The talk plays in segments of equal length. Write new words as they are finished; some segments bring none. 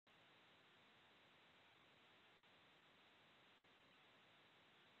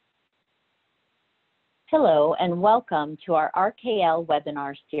Hello and welcome to our RKL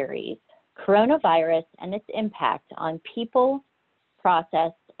webinar series, Coronavirus and its Impact on People,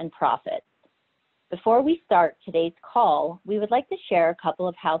 Process, and Profits. Before we start today's call, we would like to share a couple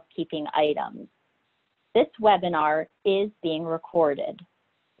of housekeeping items. This webinar is being recorded.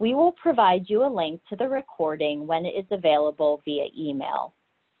 We will provide you a link to the recording when it is available via email.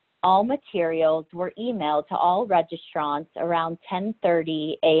 All materials were emailed to all registrants around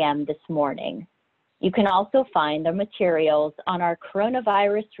 10:30 a.m. this morning. You can also find the materials on our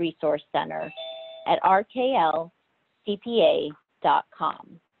Coronavirus Resource Center at rklcpa.com.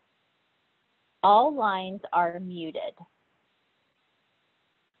 All lines are muted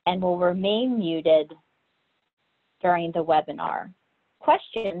and will remain muted during the webinar.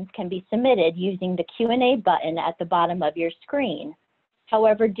 Questions can be submitted using the Q&A button at the bottom of your screen.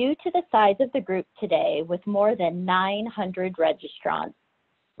 However, due to the size of the group today, with more than 900 registrants,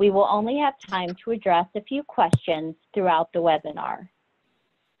 we will only have time to address a few questions throughout the webinar.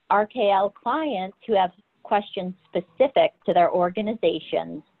 RKL clients who have questions specific to their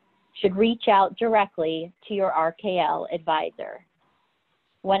organizations should reach out directly to your RKL advisor.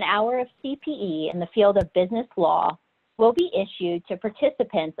 1 hour of CPE in the field of business law will be issued to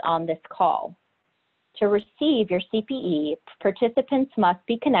participants on this call. To receive your CPE, participants must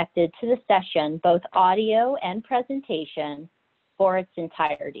be connected to the session, both audio and presentation, for its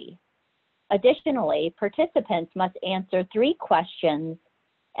entirety. Additionally, participants must answer 3 questions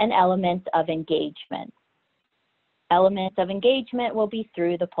and elements of engagement. Elements of engagement will be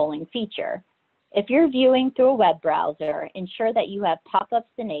through the polling feature. If you're viewing through a web browser, ensure that you have pop-ups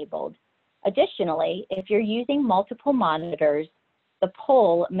enabled. Additionally, if you're using multiple monitors, the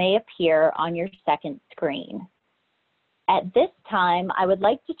poll may appear on your second screen. At this time, I would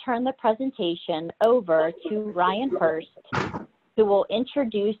like to turn the presentation over to Ryan Hurst, who will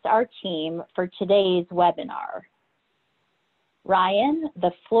introduce our team for today's webinar. Ryan,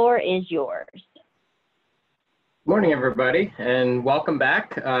 the floor is yours. Morning, everybody, and welcome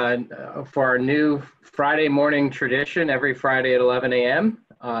back for our new Friday morning tradition every Friday at 11 a.m.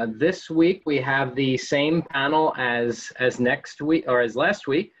 This week we have the same panel as next week, or as last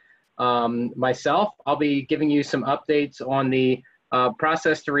week. Myself, I'll be giving you some updates on the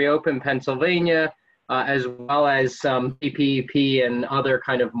process to reopen Pennsylvania, as well as some PPP and other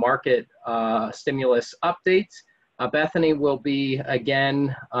kind of market stimulus updates. Bethany will be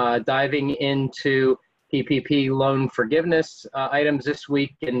again diving into PPP loan forgiveness items this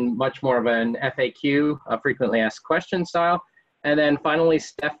week in much more of an FAQ, frequently asked question style. And then finally,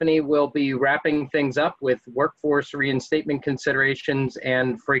 Stephanie will be wrapping things up with workforce reinstatement considerations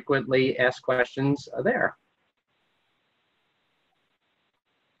and frequently asked questions there.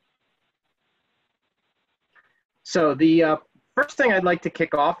 So the first thing I'd like to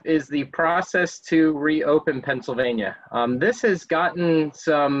kick off is the process to reopen Pennsylvania. This has gotten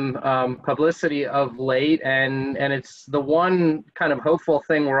some publicity of late, and it's the one kind of hopeful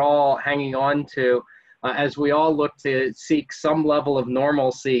thing we're all hanging on to as we all look to seek some level of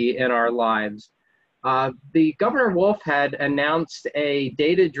normalcy in our lives. The Governor Wolf had announced a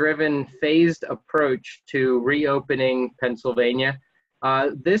data-driven phased approach to reopening Pennsylvania.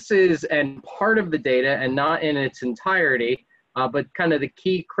 This is part of the data and not in its entirety, but kind of the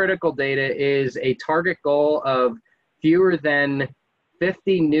key critical data is a target goal of fewer than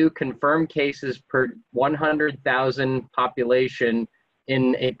 50 new confirmed cases per 100,000 population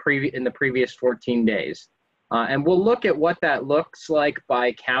in the previous 14 days. And we'll look at what that looks like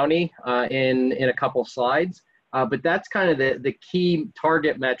by county in a couple slides. But that's kind of the key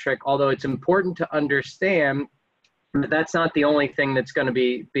target metric, although it's important to understand that that's not the only thing that's going to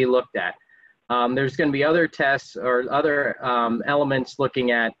be looked at. There's going to be other tests or other elements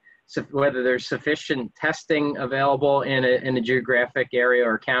looking at whether there's sufficient testing available in a geographic area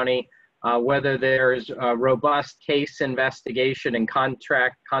or county, whether there's robust case investigation and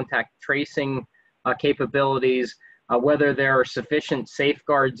contact tracing capabilities, whether there are sufficient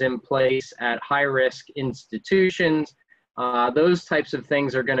safeguards in place at high-risk institutions. Those types of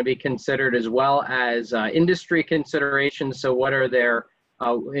things are going to be considered, as well as industry considerations. So what are their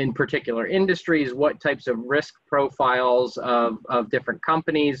in particular industries, what types of risk profiles of different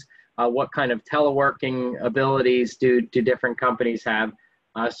companies, what kind of teleworking abilities do different companies have.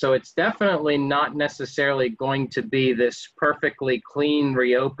 So it's definitely not necessarily going to be this perfectly clean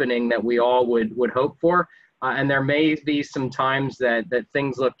reopening that we all would hope for. And there may be some times that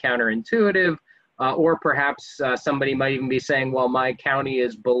things look counterintuitive, or perhaps somebody might even be saying, well, my county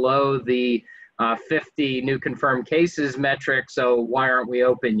is below the 50 new confirmed cases metric, so why aren't we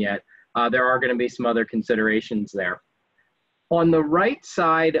open yet? There are going to be some other considerations there. On the right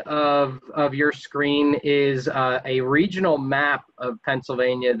side of your screen is a regional map of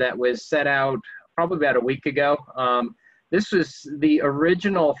Pennsylvania that was set out probably about a week ago. This was the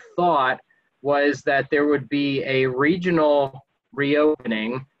original thought, was that there would be a regional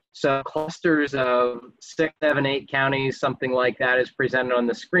reopening. So clusters of 6, 7, 8 counties, something like that is presented on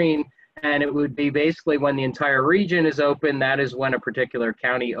the screen. And it would be basically when the entire region is open, that is when a particular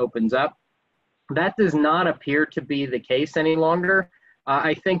county opens up. That does not appear to be the case any longer.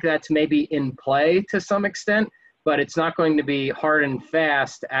 I think that's maybe in play to some extent, but it's not going to be hard and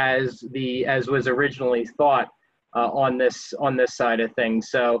fast as was originally thought on this side of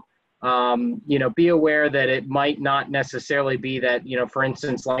things. So be aware that it might not necessarily be that, for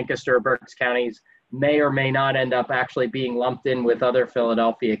instance, Lancaster or Berks counties may or may not end up actually being lumped in with other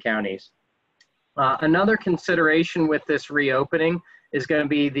Philadelphia counties. Another consideration with this reopening is going to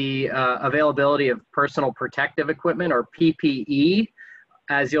be the availability of personal protective equipment, or PPE,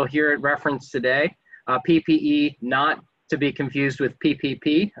 as you'll hear it referenced today. PPE, not to be confused with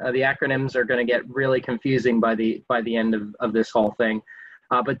PPP. The acronyms are going to get really confusing by the end of this whole thing.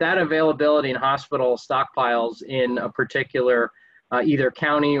 But that availability in hospital stockpiles in a particular either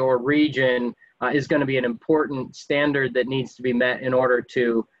county or region is going to be an important standard that needs to be met in order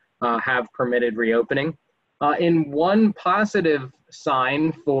to have permitted reopening. In one positive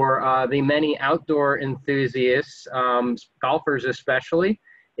sign for the many outdoor enthusiasts, golfers especially,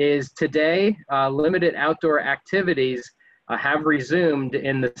 is today limited outdoor activities have resumed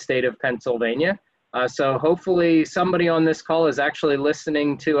in the state of Pennsylvania. So hopefully somebody on this call is actually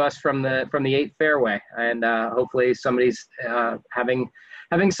listening to us from the 8th fairway, and hopefully somebody's having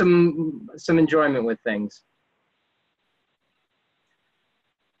some enjoyment with things.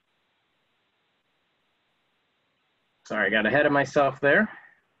 Sorry, I got ahead of myself there.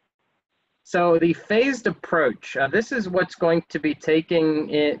 So the phased approach, this is what's going to be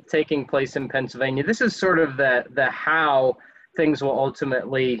taking place in Pennsylvania. This is sort of the how things will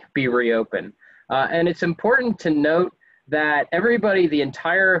ultimately be reopened. And it's important to note that everybody, the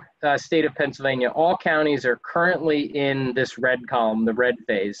entire state of Pennsylvania, all counties are currently in this red column, the red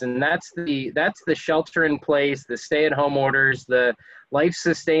phase. And that's the shelter in place, the stay-at-home orders, the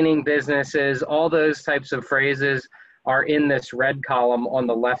life-sustaining businesses, all those types of phrases are in this red column on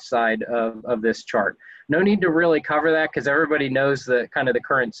the left side of this chart. No need to really cover that because everybody knows the kind of the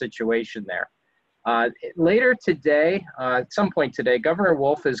current situation there. Later today, at some point today, Governor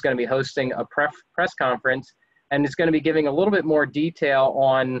Wolf is going to be hosting a press conference and is going to be giving a little bit more detail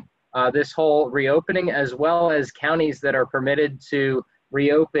on this whole reopening, as well as counties that are permitted to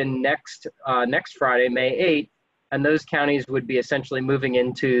reopen next Friday, May 8th, and those counties would be essentially moving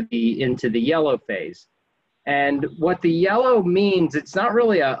into the yellow phase. And what the yellow means, it's not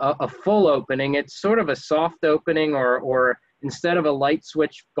really a full opening, it's sort of a soft opening, or instead of a light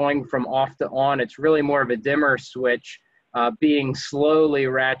switch going from off to on, it's really more of a dimmer switch being slowly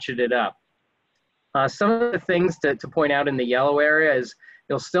ratcheted up. Some of the things to point out in the yellow area is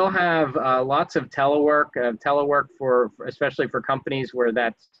you'll still have lots of telework for especially for companies where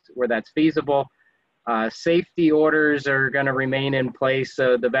that's feasible. Safety orders are going to remain in place,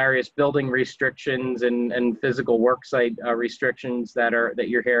 so the various building restrictions and physical worksite restrictions that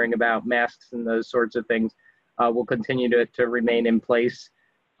you're hearing about, masks and those sorts of things, will continue to remain in place.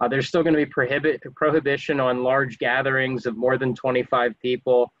 There's still going to be prohibition on large gatherings of more than 25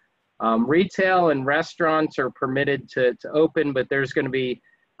 people. Retail and restaurants are permitted to open, but there's going to be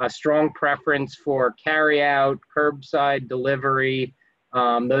a strong preference for carry-out, curbside delivery,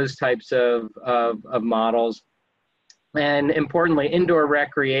 those types of models. And importantly, indoor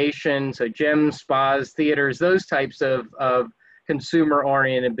recreation, so gyms, spas, theaters, those types of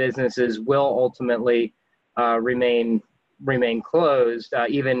consumer-oriented businesses will ultimately remain closed,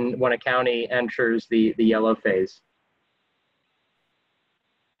 even when a county enters the yellow phase.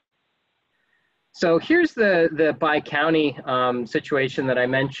 So here's the by-county situation that I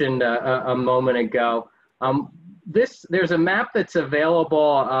mentioned a moment ago. There's a map that's available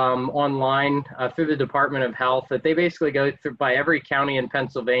online through the Department of Health that they basically go through by every county in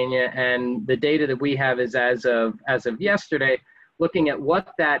Pennsylvania, and the data that we have is as of yesterday, looking at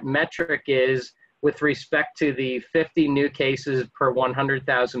what that metric is with respect to the 50 new cases per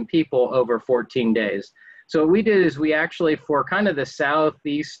 100,000 people over 14 days. So what we did is we actually, for kind of the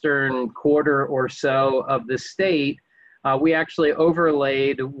southeastern quarter or so of the state, we actually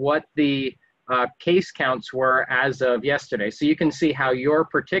overlaid what the case counts were as of yesterday. So you can see how your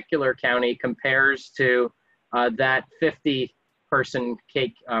particular county compares to that 50-person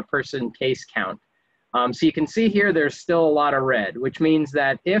case count. So you can see here there's still a lot of red, which means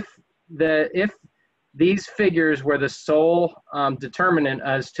that if these figures were the sole determinant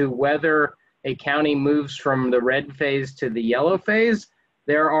as to whether a county moves from the red phase to the yellow phase.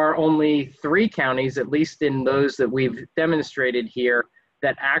 There are only 3 counties, at least in those that we've demonstrated here,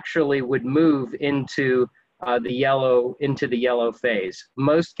 that actually would move into the yellow phase.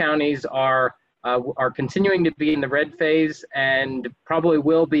 Most counties are continuing to be in the red phase and probably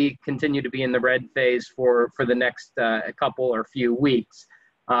will continue to be in the red phase for the next couple or few weeks.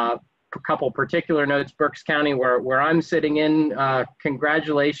 A couple particular notes: Berks County, where I'm sitting in,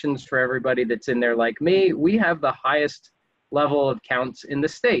 congratulations for everybody that's in there like me. We have the highest level of counts in the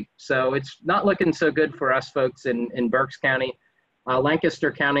state. So it's not looking so good for us folks in Berks County.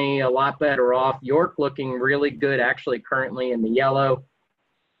 Lancaster County, a lot better off. York looking really good, actually currently in the yellow.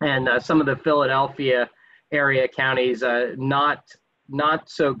 And some of the Philadelphia area counties, not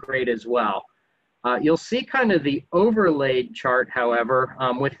so great as well. You'll see kind of the overlaid chart, however,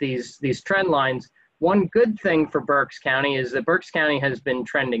 with these trend lines. One good thing for Berks County is that Berks County has been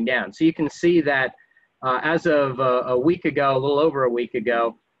trending down. So you can see that as of a week ago, a little over a week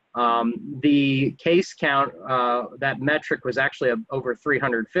ago, the case count, that metric was actually over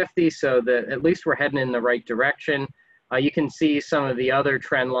 350, so that at least we're heading in the right direction. You can see some of the other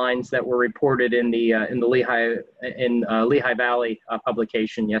trend lines that were reported in the Lehigh Valley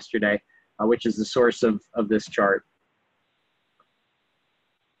publication yesterday, which is the source of this chart.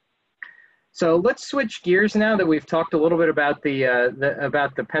 So let's switch gears now that we've talked a little bit about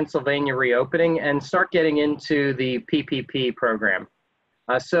the Pennsylvania reopening and start getting into the PPP program.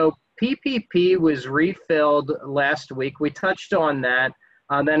 So PPP was refilled last week. We touched on that.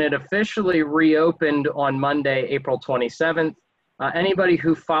 Then it officially reopened on Monday, April 27th. Anybody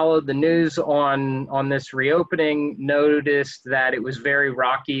who followed the news on this reopening noticed that it was very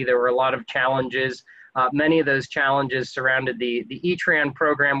rocky. There were a lot of challenges. Many of those challenges surrounded the E-Tran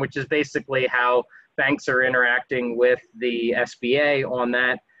program, which is basically how banks are interacting with the SBA on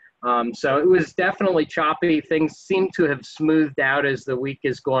that. So it was definitely choppy. Things seem to have smoothed out as the week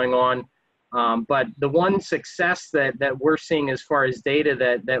is going on. But the one success that we're seeing as far as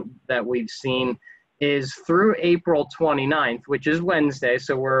data that we've seen is through April 29th, which is Wednesday.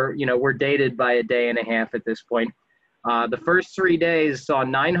 So we're dated by a day and a half at this point. The first 3 days saw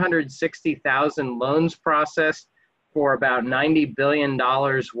 960,000 loans processed for about $90 billion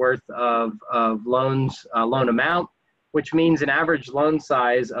worth of loans, loan amount, which means an average loan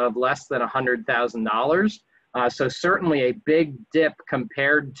size of less than $100,000. So certainly a big dip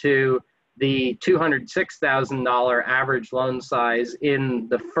compared to the $206,000 average loan size in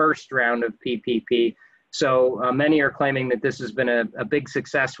the first round of PPP. So many are claiming that this has been a big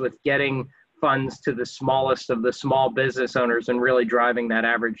success with getting funds to the smallest of the small business owners and really driving that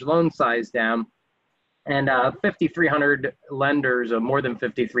average loan size down. And 5,300 lenders, or more than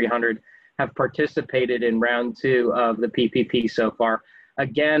 5,300, have participated in round 2 of the PPP so far.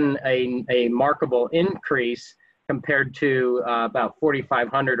 Again, a remarkable increase compared to about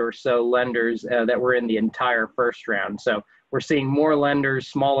 4,500 or so lenders that were in the entire first round. So we're seeing more lenders,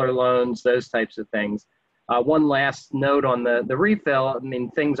 smaller loans, those types of things. One last note on the refill. I mean,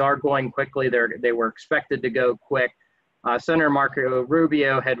 things are going quickly. They were expected to go quick. Senator Marco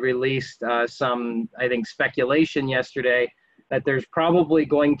Rubio had released some, I think, speculation yesterday that there's probably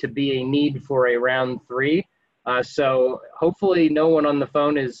going to be a need for a round 3. So hopefully no one on the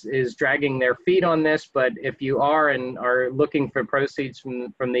phone is dragging their feet on this, but if you are and are looking for proceeds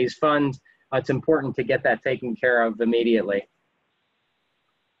from these funds, it's important to get that taken care of immediately.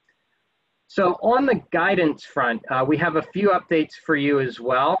 So on the guidance front, we have a few updates for you as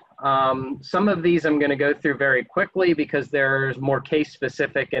well. Some of these I'm going to go through very quickly because they're more case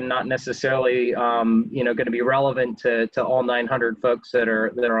specific and not necessarily going to be relevant to all 900 folks that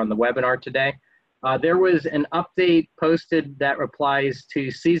are on the webinar today. There was an update posted that applies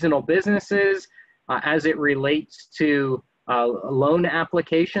to seasonal businesses as it relates to loan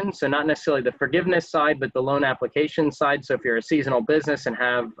applications. So not necessarily the forgiveness side, but the loan application side. So if you're a seasonal business and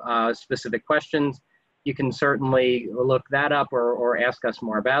have specific questions, you can certainly look that up or ask us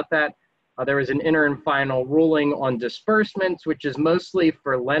more about that. There was an interim final ruling on disbursements, which is mostly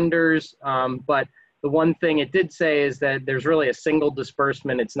for lenders, but the one thing it did say is that there's really a single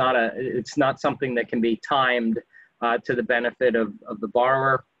disbursement. It's not something that can be timed to the benefit of the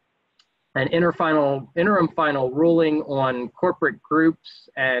borrower. An interim final ruling on corporate groups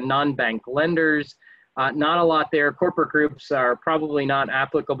and non-bank lenders. Not a lot there. Corporate groups are probably not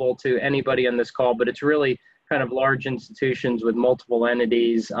applicable to anybody on this call, but it's really kind of large institutions with multiple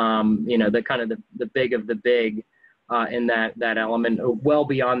entities. The kind of the big of the big. In that element, well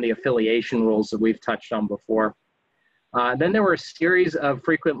beyond the affiliation rules that we've touched on before. Then there were a series of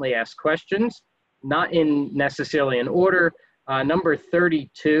frequently asked questions. not in necessarily in order. Number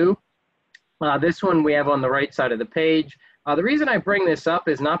 32, this one we have on the right side of the page. The reason I bring this up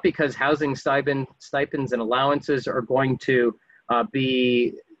is not because housing stipends and allowances are going to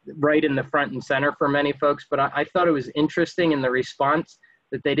be right in the front and center for many folks, but I thought it was interesting in the response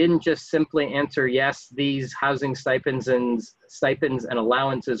that they didn't just simply answer, yes, these housing stipends and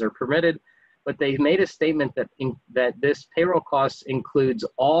allowances are permitted, but they made a statement that, that this payroll cost includes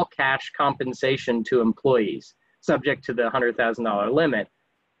all cash compensation to employees, subject to the $100,000 limit.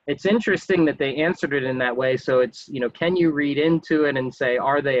 It's interesting that they answered it in that way. So it's, you know, can you read into it and say,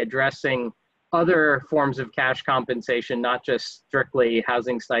 are they addressing other forms of cash compensation, not just strictly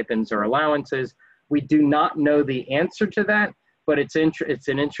housing stipends or allowances? We do not know the answer to that, but it's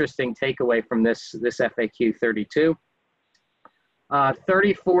an interesting takeaway from this FAQ 32.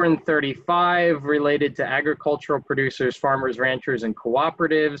 34 and 35 related to agricultural producers, farmers, ranchers, and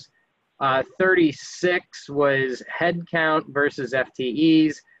cooperatives. 36 was headcount versus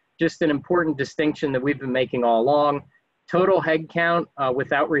FTEs, just an important distinction that we've been making all along. Total headcount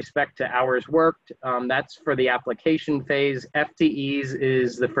without respect to hours worked, that's for the application phase. FTEs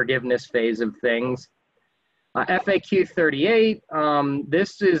is the forgiveness phase of things. FAQ 38,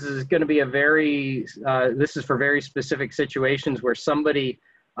 this is going to be this is for very specific situations where somebody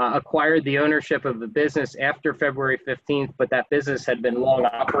acquired the ownership of the business after February 15th, but that business had been long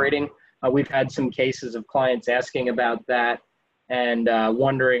operating. We've had some cases of clients asking about that and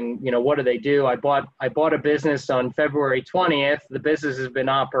wondering, you know, what do they do? I bought a business on February 20th. The business has been in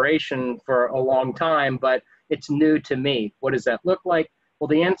operation for a long time, but it's new to me. What does that look like? Well,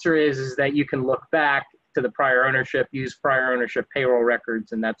 the answer is that you can look back to the prior ownership, use prior ownership payroll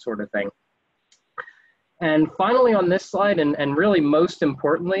records and that sort of thing. And finally on this slide, and really most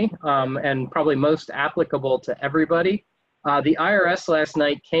importantly, and probably most applicable to everybody, the IRS last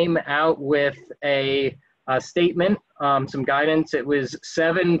night came out with a statement, some guidance. It was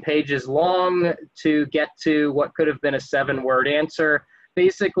 7 pages long to get to what could have been a 7-word answer.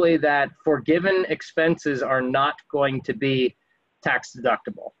 Basically that forgiven expenses are not going to be tax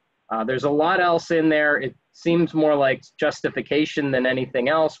deductible. There's a lot else in there. It seems more like justification than anything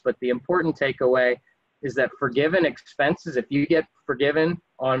else, but the important takeaway is that forgiven expenses, if you get forgiven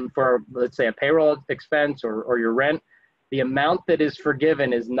for, let's say, a payroll expense or your rent, the amount that is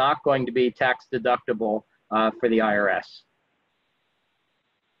forgiven is not going to be tax deductible for the IRS.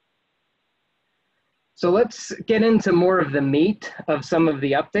 So let's get into more of the meat of some of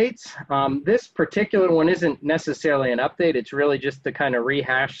the updates. This particular one isn't necessarily an update. It's really just to kind of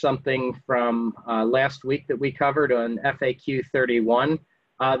rehash something from last week that we covered on FAQ 31.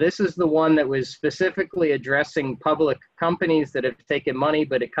 This is the one that was specifically addressing public companies that have taken money,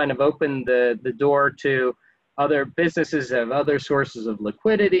 but it kind of opened the door to other businesses have other sources of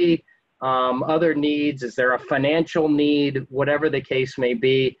liquidity, other needs. Is there a financial need? Whatever the case may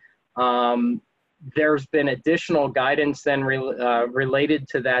be. There's been additional guidance then related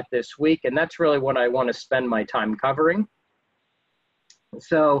to that this week, and that's really what I want to spend my time covering.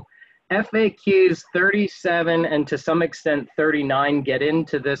 So FAQs 37 and to some extent 39 get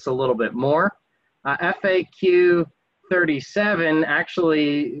into this a little bit more. FAQ 37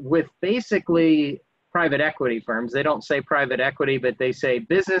 actually with basically private equity firms. They don't say private equity, but they say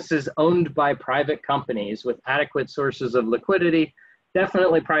businesses owned by private companies with adequate sources of liquidity.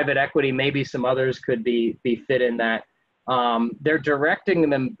 Definitely private equity, maybe some others could be fit in that. They're directing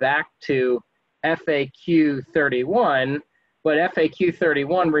them back to FAQ 31, but FAQ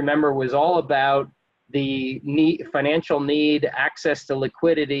 31, remember, was all about the financial need, access to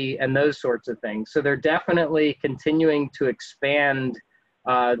liquidity, and those sorts of things. So they're definitely continuing to expand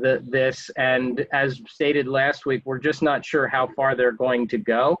this, and as stated last week, we're just not sure how far they're going to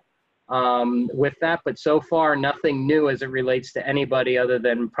go with that, but so far nothing new as it relates to anybody other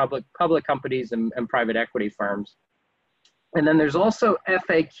than public companies and private equity firms. And then there's also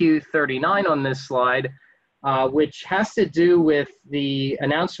FAQ 39 on this slide, which has to do with the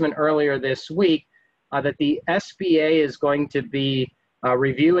announcement earlier this week that the SBA is going to be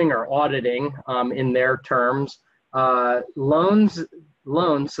reviewing or auditing in their terms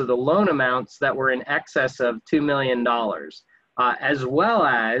loans, so the loan amounts that were in excess of $2 million, as well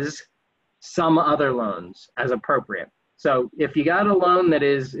as some other loans as appropriate. So if you got a loan that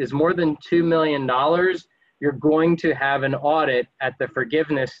is more than $2 million, you're going to have an audit at the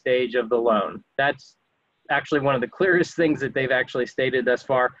forgiveness stage of the loan. That's actually one of the clearest things that they've actually stated thus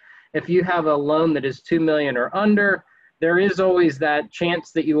far. If you have a loan that is $2 million or under, there is always that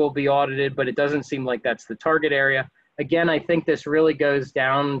chance that you will be audited, but it doesn't seem like that's the target area. Again, I think this really goes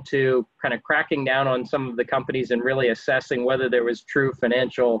down to kind of cracking down on some of the companies and really assessing whether there was true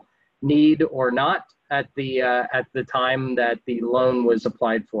financial need or not at the time that the loan was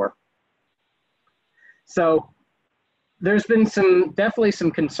applied for. So there's been definitely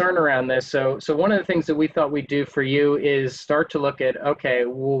some concern around this. So one of the things that we thought we'd do for you is start to look at, okay,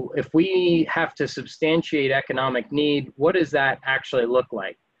 well, if we have to substantiate economic need, what does that actually look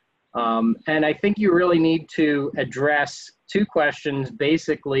like? And I think you really need to address two questions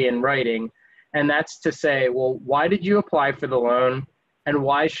basically in writing. And that's to say, well, why did you apply for the loan and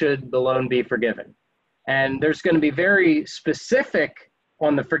why should the loan be forgiven? And there's going to be very specific,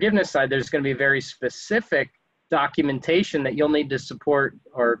 on the forgiveness side, there's going to be very specific documentation that you'll need to support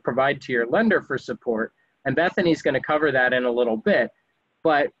or provide to your lender for support. And Bethany's going to cover that in a little bit.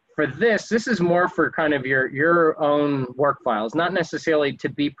 But for this is more for kind of your own work files, not necessarily to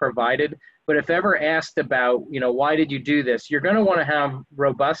be provided, but if ever asked about, why did you do this? You're going to want to have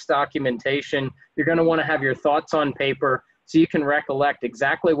robust documentation. You're going to want to have your thoughts on paper so you can recollect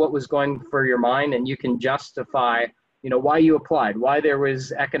exactly what was going through your mind and you can justify why you applied, why there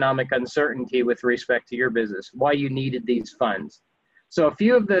was economic uncertainty with respect to your business, why you needed these funds. So a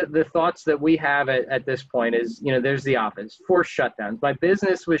few of the thoughts that we have at this point is, there's the obvious, forced shutdowns. My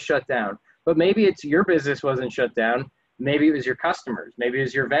business was shut down, but maybe it's your business wasn't shut down. Maybe it was your customers, maybe it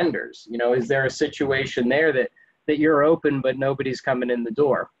was your vendors. Is there a situation there that you're open, but nobody's coming in the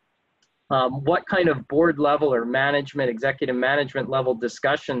door? What kind of board level or management, executive management level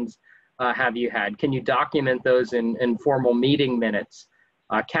discussions have you had? Can you document those in formal meeting minutes?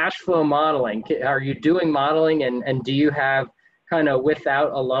 Cash flow modeling, are you doing modeling and do you have kind of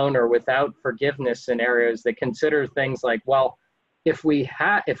without a loan or without forgiveness scenarios that consider things like, well, if we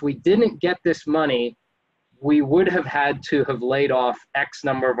didn't get this money, we would have had to have laid off X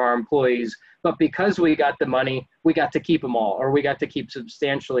number of our employees, but because we got the money, we got to keep them all, or we got to keep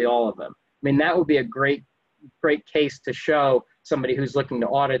substantially all of them. I mean, that would be a great case to show somebody who's looking to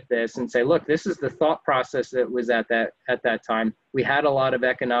audit this and say, look, this is the thought process that was at that time. We had a lot of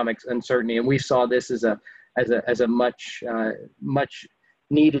economic uncertainty, and we saw this as a much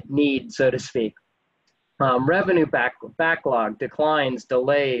needed need, so to speak. Revenue backlog, declines,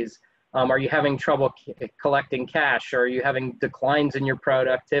 delays. Are you having trouble collecting cash? Or are you having declines in your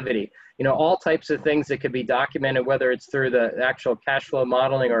productivity? All types of things that could be documented, whether it's through the actual cash flow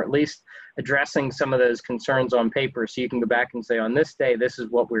modeling or at least addressing some of those concerns on paper so you can go back and say, on this day, this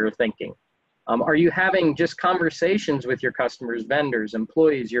is what we were thinking. Are you having just conversations with your customers, vendors,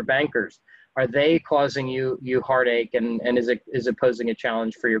 employees, your bankers? Are they causing you heartache and is it posing a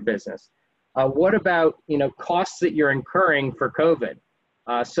challenge for your business? What about costs that you're incurring for COVID?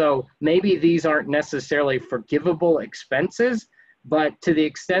 So maybe these aren't necessarily forgivable expenses, but to the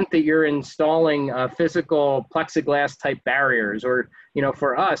extent that you're installing physical plexiglass type barriers, or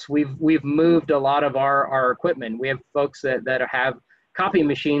for us, we've moved a lot of our equipment. We have folks that have copy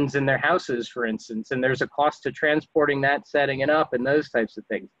machines in their houses, for instance, and there's a cost to transporting that, setting it up, and those types of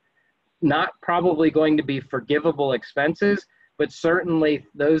things. Not probably going to be forgivable expenses, but certainly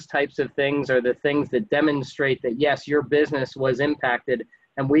those types of things are the things that demonstrate that, yes, your business was impacted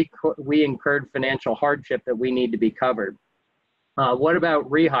and we incurred financial hardship that we need to be covered. What about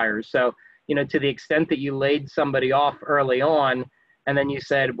rehires? So, to the extent that you laid somebody off early on and then you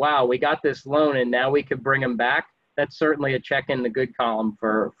said, wow, we got this loan and now we could bring them back, that's certainly a check in the good column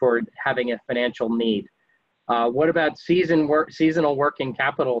for having a financial need. What about seasonal working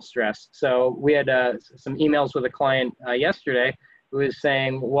capital stress? So we had some emails with a client yesterday who was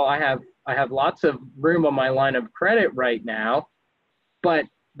saying, well, I have lots of room on my line of credit right now, but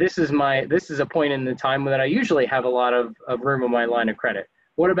this is a point in the time that I usually have a lot of room on my line of credit.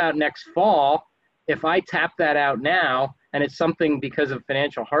 What about next fall? If I tap that out now and it's something because of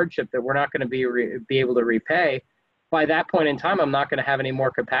financial hardship that we're not going to be able to repay, by that point in time, I'm not going to have any more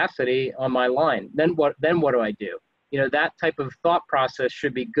capacity on my line. Then what do I do? That type of thought process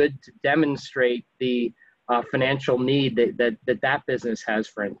should be good to demonstrate the financial need that business has,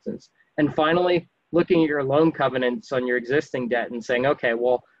 for instance. And finally, looking at your loan covenants on your existing debt and saying, okay,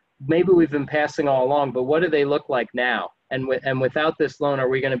 well, maybe we've been passing all along, but what do they look like now? And without this loan, are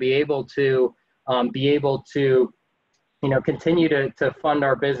we going to be able to continue to fund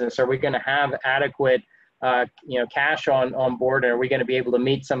our business? Are we going to have adequate cash on board? Are we going to be able to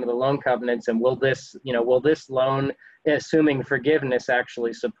meet some of the loan covenants? And will this loan, assuming forgiveness,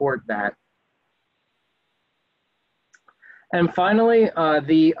 actually support that? And finally,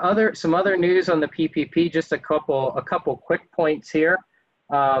 some other news on the PPP. Just a couple quick points here.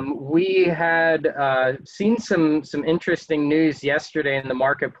 We had seen some interesting news yesterday in the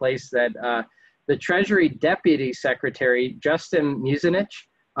marketplace that the Treasury Deputy Secretary Justin Muzinich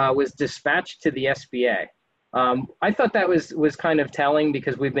was dispatched to the SBA. I thought that was kind of telling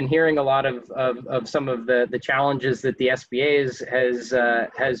because we've been hearing a lot of some of the challenges that the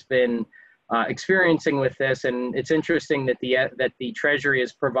SBA has been experiencing with this, and it's interesting that the Treasury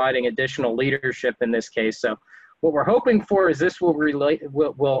is providing additional leadership in this case. So what we're hoping for is this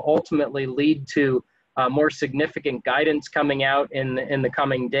will ultimately lead to more significant guidance coming out in the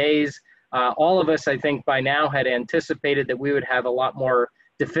coming days. All of us, I think, by now had anticipated that we would have a lot more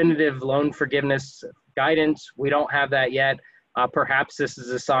definitive loan forgiveness guidance. We don't have that yet. Perhaps this is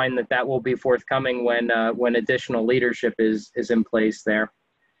a sign that will be forthcoming when additional leadership is in place there.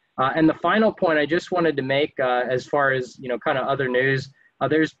 And the final point I just wanted to make, as far as kind of other news,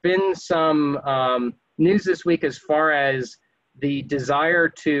 there's been some news this week as far as the desire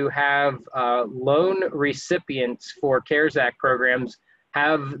to have loan recipients for CARES Act programs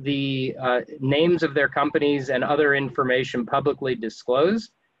have the names of their companies and other information publicly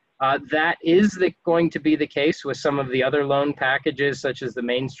disclosed. That is going to be the case with some of the other loan packages, such as the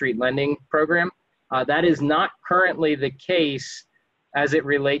Main Street Lending Program. That is not currently the case as it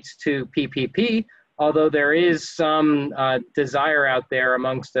relates to PPP, although there is some desire out there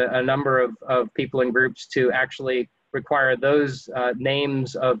amongst a number of people and groups to actually require those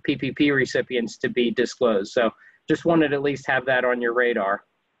names of PPP recipients to be disclosed. So just wanted to at least have that on your radar.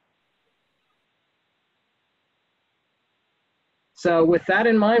 So with that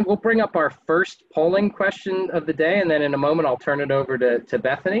in mind, we'll bring up our first polling question of the day, and then in a moment, I'll turn it over to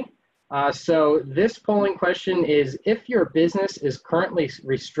Bethany. So this polling question is, if your business is currently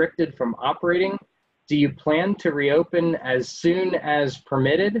restricted from operating, do you plan to reopen as soon as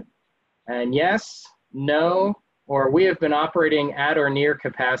permitted? And yes, no, or we have been operating at or near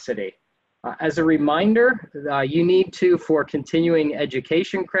capacity. As a reminder, you need to, for continuing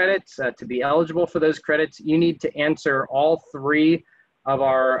education credits, to be eligible for those credits, you need to answer all three of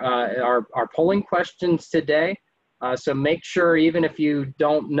our polling questions today. So make sure, even if you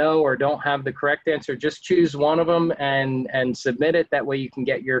don't know or don't have the correct answer, just choose one of them and submit it. That way you can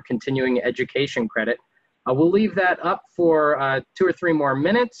get your continuing education credit. We'll leave that up for 2 or 3 more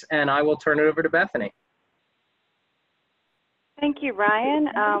minutes, and I will turn it over to Bethany. Thank you, Ryan.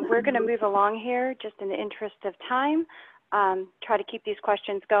 We're going to move along here just in the interest of time. Try to keep these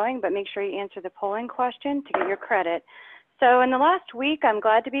questions going, but make sure you answer the polling question to get your credit. So in the last week, I'm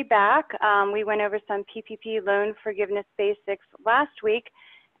glad to be back. We went over some PPP loan forgiveness basics last week,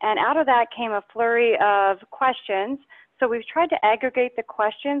 and out of that came a flurry of questions. So we've tried to aggregate the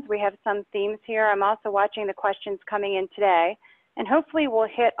questions. We have some themes here. I'm also watching the questions coming in today, and hopefully we'll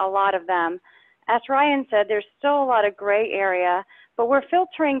hit a lot of them. As Ryan said, there's still a lot of gray area, but we're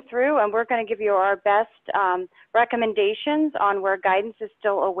filtering through, and we're going to give you our best recommendations on where guidance is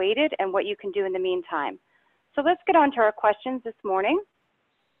still awaited and what you can do in the meantime. So let's get on to our questions this morning.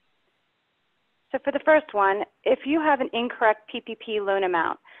 So for the first one, if you have an incorrect PPP loan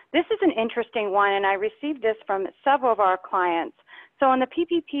amount, this is an interesting one, and I received this from several of our clients. So on the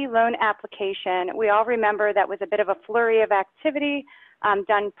PPP loan application, we all remember that was a bit of a flurry of activity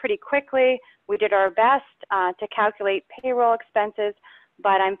done pretty quickly. We did our best to calculate payroll expenses,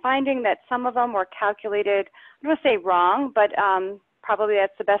 but I'm finding that some of them were calculated, I don't want to say wrong, but probably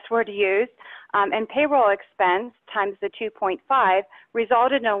that's the best word to use. And payroll expense times the 2.5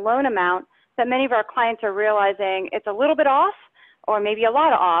 resulted in a loan amount that many of our clients are realizing it's a little bit off, or maybe a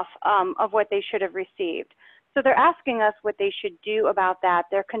lot off of what they should have received. So they're asking us what they should do about that.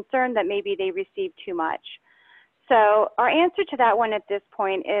 They're concerned that maybe they received too much. So our answer to that one at this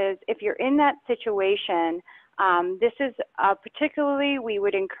point is, if you're in that situation, this is particularly, we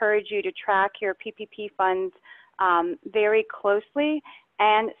would encourage you to track your PPP funds very closely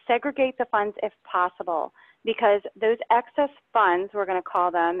and segregate the funds if possible, because those excess funds, we're going to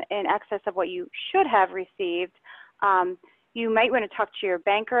call them, in excess of what you should have received, you might want to talk to your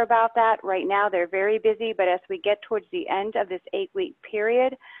banker about that. Right now they're very busy, but as we get towards the end of this 8-week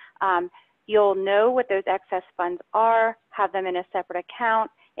period, you'll know what those excess funds are, have them in a separate account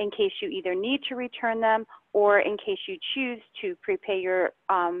in case you either need to return them or in case you choose to prepay your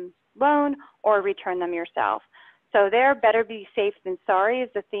loan or return them yourself. So there, better be safe than sorry is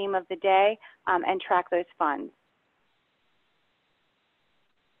the theme of the day, and track those funds.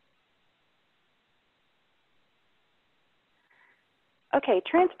 Okay,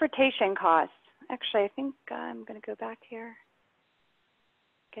 transportation costs. Actually, I think I'm going to go back here.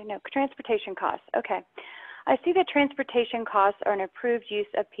 Okay, no, transportation costs. Okay. I see that transportation costs are an approved use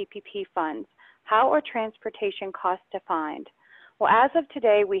of PPP funds. How are transportation costs defined? Well, as of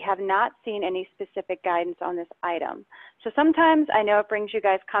today, we have not seen any specific guidance on this item. So sometimes I know it brings you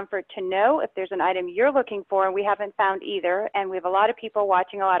guys comfort to know if there's an item you're looking for and we haven't found either, and we have a lot of people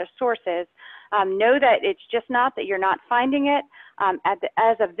watching a lot of sources. Know that it's just not that you're not finding it.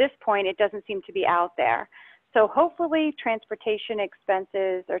 As of this point, it doesn't seem to be out there. So hopefully transportation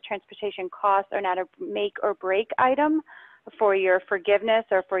expenses or transportation costs are not a make or break item for your forgiveness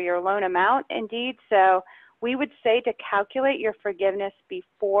or for your loan amount indeed. So we would say to calculate your forgiveness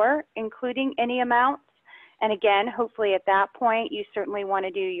before including any amounts. And again, hopefully at that point, you certainly want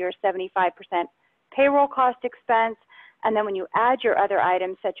to do your 75% payroll cost expense. And then when you add your other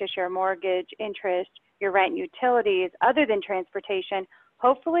items, such as your mortgage, interest, your rent, utilities, other than transportation,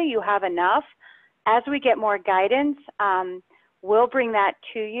 hopefully you have enough. As we get more guidance, we'll bring that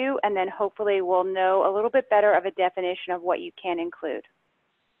to you, and then hopefully we'll know a little bit better of a definition of what you can include.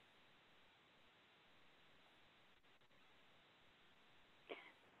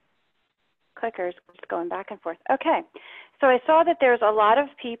 Clickers just going back and forth. Okay, so I saw that there's a lot of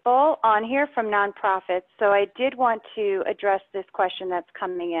people on here from nonprofits, so I did want to address this question that's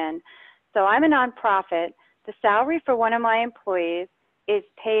coming in. So I'm a nonprofit. The salary for one of my employees is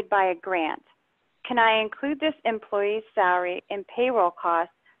paid by a grant. Can I include this employee's salary in payroll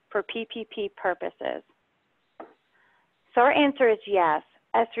costs for PPP purposes? So our answer is yes.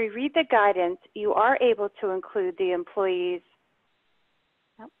 As we read the guidance, you are able to include the employee's,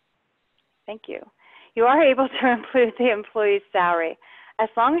 thank you. You are able to include the employee's salary as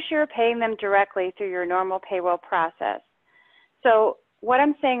long as you're paying them directly through your normal payroll process. So what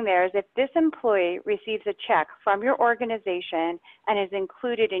I'm saying there is if this employee receives a check from your organization and is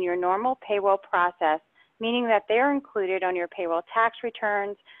included in your normal payroll process, meaning that they're included on your payroll tax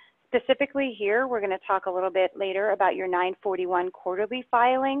returns, specifically here, we're going to talk a little bit later about your 941 quarterly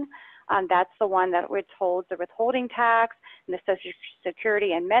filing. That's the one that withholds the withholding tax and the Social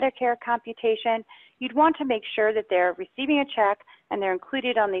Security and Medicare computation. You'd want to make sure that they're receiving a check and they're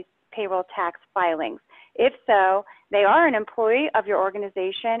included on these payroll tax filings. If so, they are an employee of your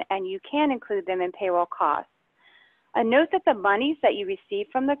organization and you can include them in payroll costs. A note that the monies that you receive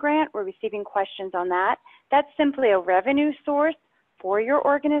from the grant, we're receiving questions on that, that's simply a revenue source for your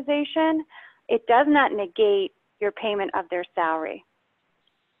organization. It does not negate your payment of their salary.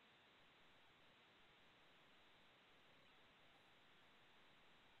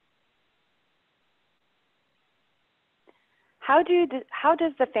 How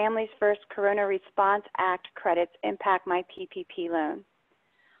does the Families First Corona Response Act credits impact my PPP loan?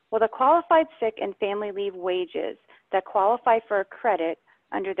 Well, the qualified sick and family leave wages that qualify for a credit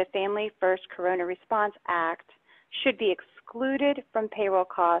under the Family First Corona Response Act should be excluded from payroll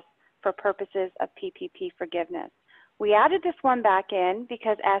costs for purposes of PPP forgiveness. We added this one back in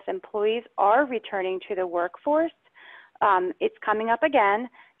because as employees are returning to the workforce, it's coming up again.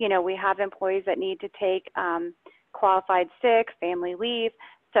 You know, we have employees that need to take qualified sick, family leave.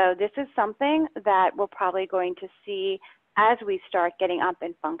 So this is something that we're probably going to see as we start getting up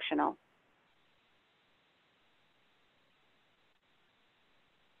and functional.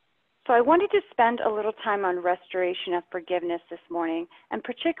 So I wanted to spend a little time on restoration of forgiveness this morning and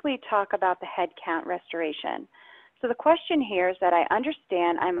particularly talk about the headcount restoration. So the question here is that I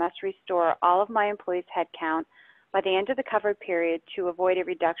understand I must restore all of my employees' headcount by the end of the covered period to avoid a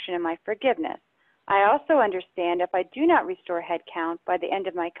reduction in my forgiveness. I also understand if I do not restore headcount by the end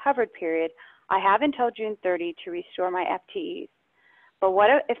of my covered period, I have until June 30 to restore my FTEs. But what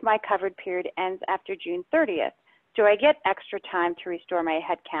if my covered period ends after June 30th? Do I get extra time to restore my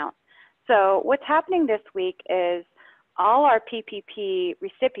headcount? So what's happening this week is all our PPP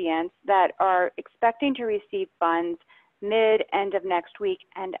recipients that are expecting to receive funds mid-end of next week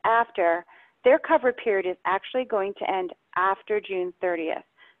and after, their covered period is actually going to end after June 30th.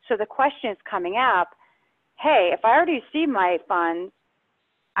 So the question is coming up, hey, if I already received my funds,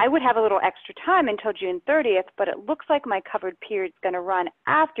 I would have a little extra time until June 30th, but it looks like my covered period is going to run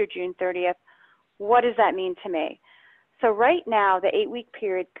after June 30th. What does that mean to me? So right now, the 8-week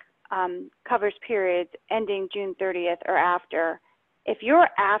period covers periods ending June 30th or after. If you're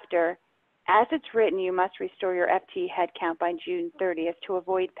after, as it's written, you must restore your FTE headcount by June 30th to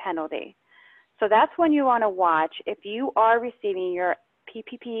avoid penalty. So that's when you want to watch. If you are receiving your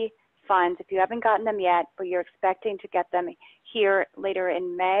PPP funds, if you haven't gotten them yet, but you're expecting to get them here later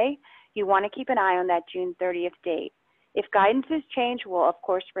in May, you want to keep an eye on that June 30th date. If guidance has changed, we'll of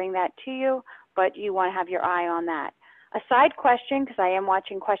course bring that to you, but you want to have your eye on that. A side question, because I am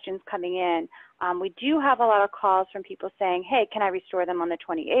watching questions coming in, we do have a lot of calls from people saying, hey, can I restore them on the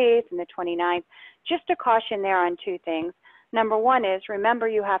 28th and the 29th? Just a caution there on two things. Number one is, remember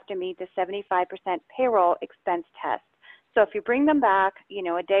you have to meet the 75% payroll expense test. So if you bring them back, you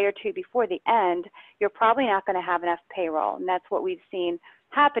know, a day or two before the end, you're probably not going to have enough payroll. And that's what we've seen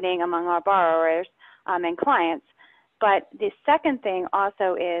happening among our borrowers and clients. But the second thing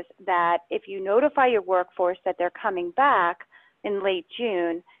also is that if you notify your workforce that they're coming back in late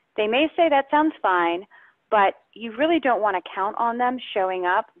June, they may say that sounds fine, but you really don't want to count on them showing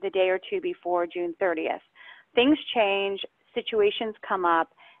up the day or two before June 30th. Things change, situations come up,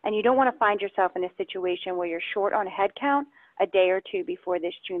 and you don't want to find yourself in a situation where you're short on headcount a day or two before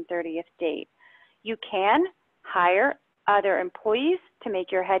this June 30th date. You can hire other employees to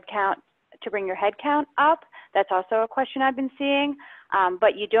make your headcount, to bring your headcount up. That's also a question I've been seeing,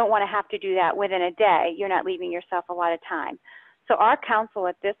 but you don't want to have to do that within a day. You're not leaving yourself a lot of time. So our counsel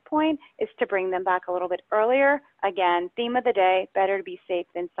at this point is to bring them back a little bit earlier. Again, theme of the day, better to be safe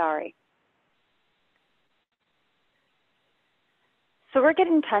than sorry. So we're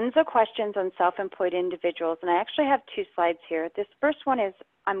getting tons of questions on self-employed individuals, and I actually have two slides here. This first one is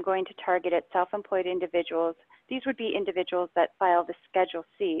I'm going to target at self-employed individuals. These would be individuals that file the Schedule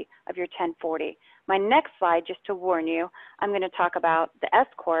C of your 1040. My next slide, just to warn you, I'm going to talk about the S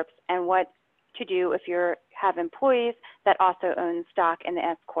Corps and what to do if you have employees that also own stock in the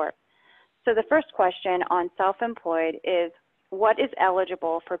S Corp. So the first question on self-employed is, what is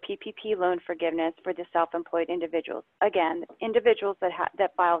eligible for PPP loan forgiveness for the self-employed individuals? Again, individuals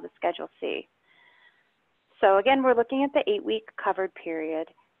that file the Schedule C. So again, we're looking at the 8-week covered period,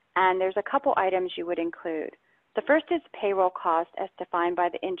 and there's a couple items you would include. The first is payroll cost as defined by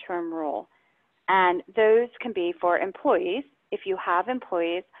the interim rule, and those can be for employees. If you have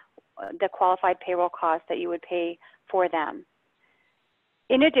employees, the qualified payroll costs that you would pay for them.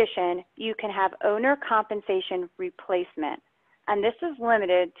 In addition, you can have owner compensation replacement, and this is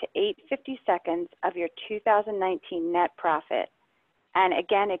limited to 8/52 of your 2019 net profit, and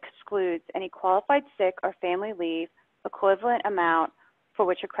again excludes any qualified sick or family leave equivalent amount for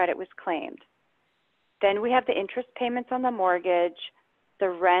which a credit was claimed. Then we have the interest payments on the mortgage, the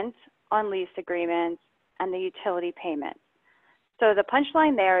rent on lease agreements, and the utility payments. So the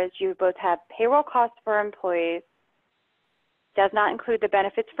punchline there is you both have payroll costs for employees, does not include the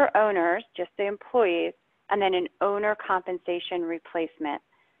benefits for owners, just the employees, and then an owner compensation replacement,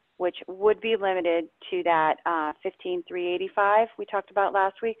 which would be limited to that $15,385 we talked about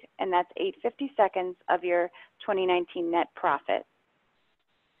last week, and that's 8/52 of your 2019 net profit.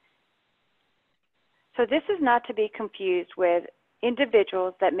 So this is not to be confused with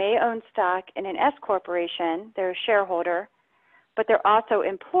individuals that may own stock in an S corporation, they're a shareholder, but they're also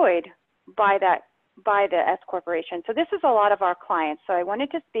employed by the S corporation. So this is a lot of our clients, so I wanted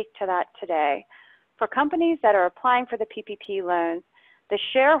to speak to that today. For companies that are applying for the PPP loans, the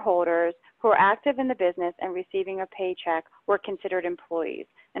shareholders who are active in the business and receiving a paycheck were considered employees.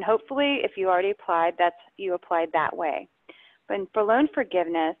 And hopefully, if you already applied, you applied that way. But for loan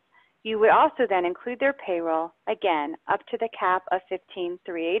forgiveness, you would also then include their payroll, again, up to the cap of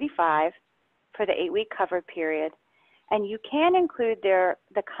 $15,385 for the 8-week covered period. And you can include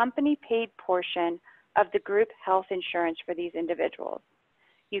the company paid portion of the group health insurance for these individuals.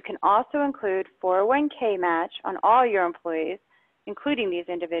 You can also include 401k match on all your employees, including these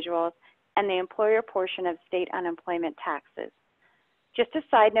individuals, and the employer portion of state unemployment taxes. Just a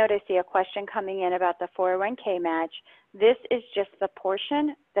side note, I see a question coming in about the 401k match. This is just the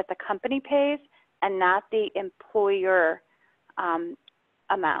portion that the company pays and not the employer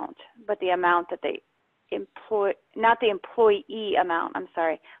amount, but the amount that they not the employee amount, I'm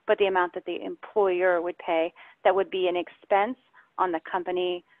sorry, but the amount that the employer would pay that would be an expense on the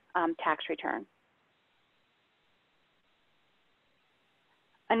company tax return.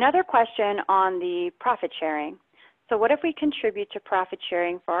 Another question on the profit sharing. So what if we contribute to profit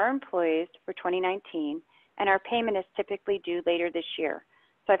sharing for our employees for 2019 and our payment is typically due later this year?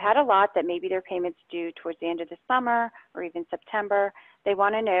 So I've had a lot that maybe their payment's due towards the end of the summer or even September. They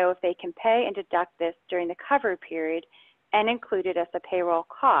want to know if they can pay and deduct this during the covered period and include it as a payroll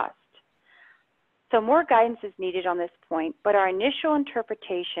cost. So more guidance is needed on this point, but our initial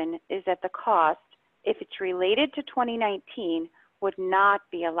interpretation is that the cost, if it's related to 2019, would not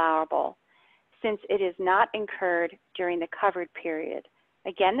be allowable since it is not incurred during the covered period.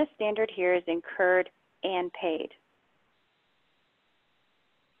 Again, the standard here is incurred and paid.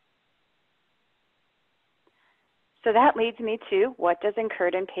 So that leads me to, what does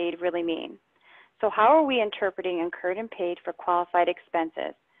incurred and paid really mean? So how are we interpreting incurred and paid for qualified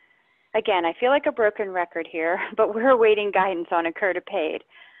expenses? Again, I feel like a broken record here, but we're awaiting guidance on incurred or paid.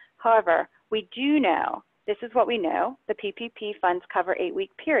 However, we do know, this is what we know, the PPP funds cover 8-week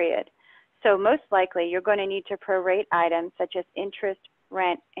period. So most likely you're going to need to prorate items such as interest,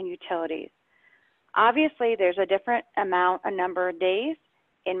 rent, and utilities. Obviously, there's a different number of days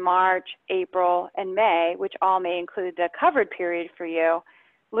in March, April, and May, which all may include the covered period for you,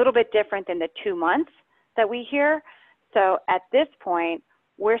 a little bit different than the 2 months that we hear. So at this point,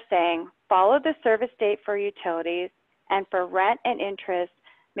 we're saying follow the service date for utilities, and for rent and interest,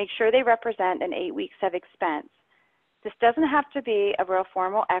 make sure they represent an 8 weeks of expense. This doesn't have to be a real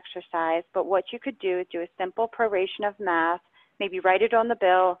formal exercise, but what you could do is do a simple proration of math, maybe write it on the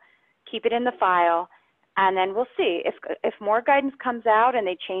bill, keep it in the file, and then we'll see. If more guidance comes out and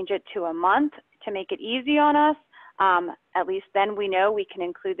they change it to a month to make it easy on us, at least then we know we can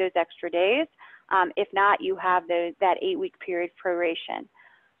include those extra days. If not, you have that 8 week period proration.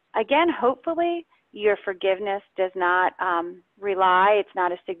 Again, hopefully your forgiveness does not it's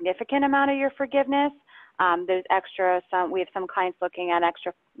not a significant amount of your forgiveness. There's extra, we have some clients looking at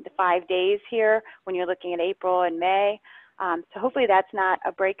extra 5 days here when you're looking at April and May. So hopefully that's not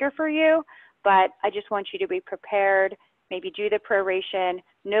a breaker for you, but I just want you to be prepared, maybe do the proration,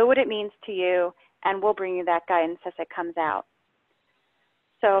 know what it means to you, and we'll bring you that guidance as it comes out.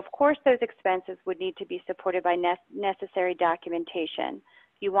 So of course those expenses would need to be supported by necessary documentation.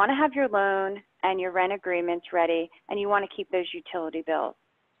 You want to have your loan and your rent agreements ready, and you want to keep those utility bills.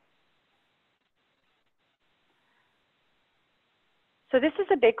 So this is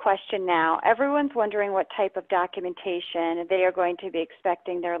a big question now. Everyone's wondering what type of documentation they are going to be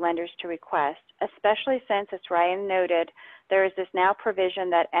expecting their lenders to request, especially since, as Ryan noted, there is this now provision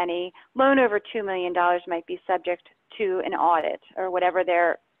that any loan over $2 million might be subject to an audit, or whatever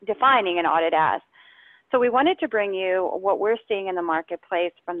they're defining an audit as. So we wanted to bring you what we're seeing in the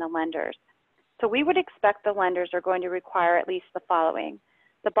marketplace from the lenders. So we would expect the lenders are going to require at least the following: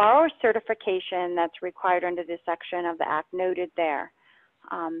 the borrower certification that's required under this section of the Act noted there.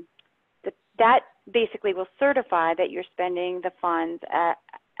 That basically will certify that you're spending the funds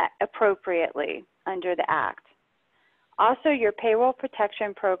appropriately under the Act. Also, your Payroll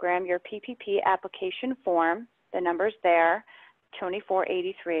Protection Program, your PPP application form, the number's there,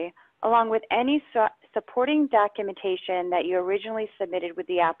 2483, along with any supporting documentation that you originally submitted with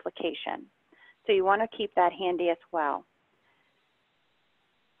the application. So you want to keep that handy as well.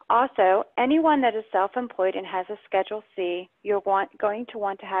 Also, anyone that is self-employed and has a Schedule C, you're going to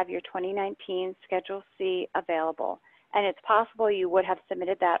want to have your 2019 Schedule C available. And it's possible you would have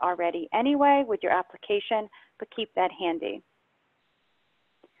submitted that already anyway with your application, but keep that handy.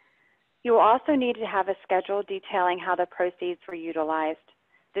 You will also need to have a schedule detailing how the proceeds were utilized.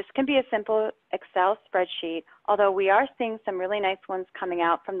 This can be a simple Excel spreadsheet, although we are seeing some really nice ones coming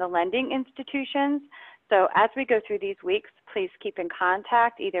out from the lending institutions. So as we go through these weeks, please keep in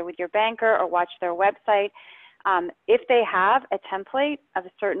contact either with your banker or watch their website. If they have a template of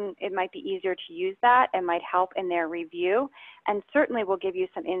a certain, it might be easier to use that and might help in their review, and certainly will give you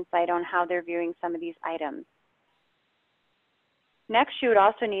some insight on how they're viewing some of these items. Next, you would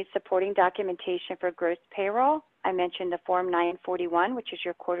also need supporting documentation for gross payroll. I mentioned the Form 941, which is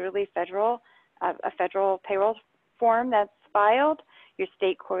your quarterly federal payroll form that's filed, your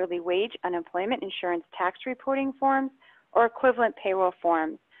state quarterly wage, unemployment, insurance, tax reporting forms, or equivalent payroll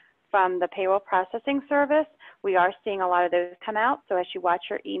forms from the payroll processing service. We are seeing a lot of those come out, so as you watch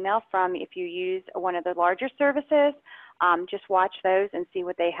your email from, if you use one of the larger services, just watch those and see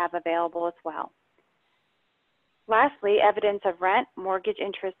what they have available as well. Lastly, evidence of rent, mortgage,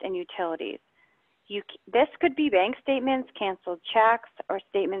 interest, and utilities. This could be bank statements, canceled checks, or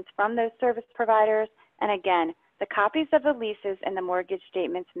statements from those service providers. And again, the copies of the leases and the mortgage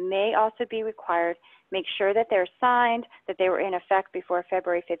statements may also be required. Make sure that they're signed, that they were in effect before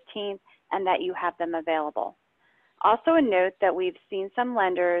February 15th, and that you have them available. Also a note that we've seen some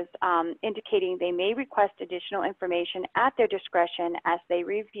lenders indicating they may request additional information at their discretion as they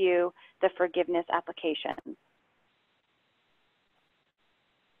review the forgiveness applications.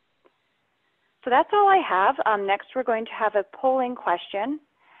 So that's all I have. Next, we're going to have a polling question.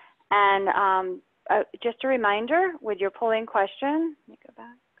 And just a reminder, with your polling question, let me go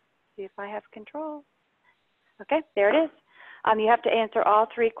back, see if I have control. Okay, there it is. You have to answer all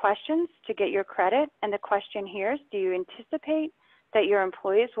 3 questions to get your credit. And the question here is, do you anticipate that your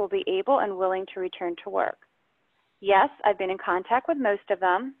employees will be able and willing to return to work? Yes, I've been in contact with most of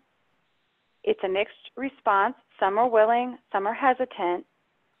them. It's a mixed response. Some are willing, some are hesitant.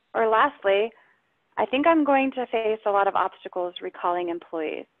 Or lastly, I think I'm going to face a lot of obstacles recalling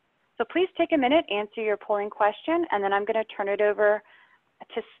employees. So please take a minute, answer your polling question, and then I'm going to turn it over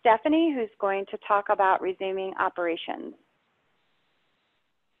to Stephanie, who's going to talk about resuming operations.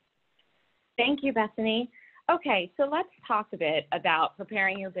 Thank you, Bethany. Okay, so let's talk a bit about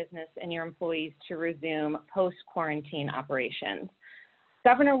preparing your business and your employees to resume post-quarantine operations.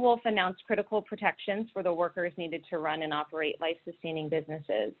 Governor Wolf announced critical protections for the workers needed to run and operate life-sustaining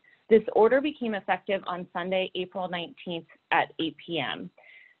businesses. This order became effective on Sunday, April 19th at 8 p.m.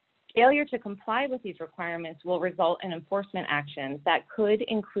 Failure to comply with these requirements will result in enforcement actions that could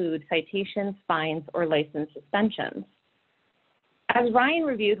include citations, fines, or license suspensions. As Ryan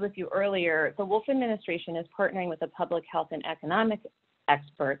reviewed with you earlier, the Wolf administration is partnering with the public health and economic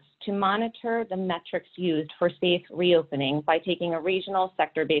experts to monitor the metrics used for safe reopening by taking a regional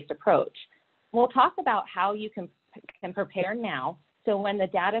sector-based approach. We'll talk about how you can prepare now, so when the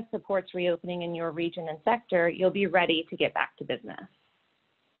data supports reopening in your region and sector, you'll be ready to get back to business.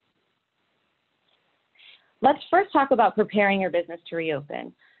 Let's first talk about preparing your business to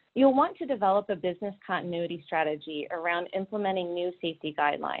reopen. You'll want to develop a business continuity strategy around implementing new safety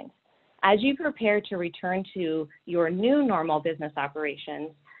guidelines. As you prepare to return to your new normal business operations,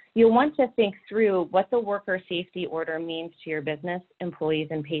 you'll want to think through what the worker safety order means to your business, employees,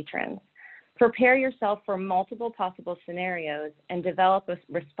 and patrons. Prepare yourself for multiple possible scenarios and develop a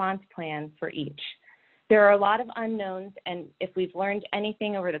response plan for each. There are a lot of unknowns, and if we've learned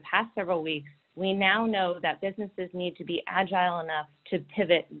anything over the past several weeks, we now know that businesses need to be agile enough to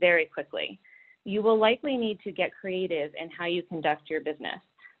pivot very quickly. You will likely need to get creative in how you conduct your business.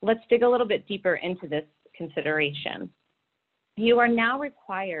 Let's dig a little bit deeper into this consideration. You are now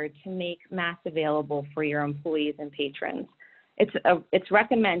required to make masks available for your employees and patrons. It's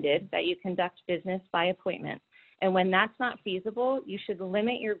recommended that you conduct business by appointment, and when that's not feasible, you should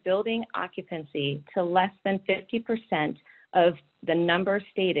limit your building occupancy to less than 50% of the number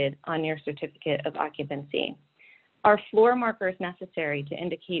stated on your certificate of occupancy. Are floor markers necessary to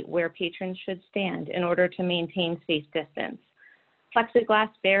indicate where patrons should stand in order to maintain safe distance? Plexiglass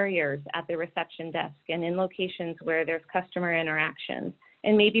barriers at the reception desk and in locations where there's customer interactions,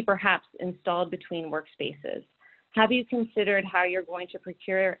 and maybe perhaps installed between workspaces. Have you considered how you're going to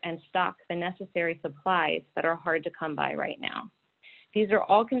procure and stock the necessary supplies that are hard to come by right now? These are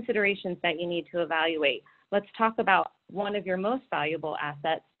all considerations that you need to evaluate. Let's talk about one of your most valuable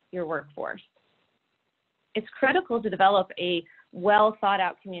assets, your workforce. It's critical to develop a well thought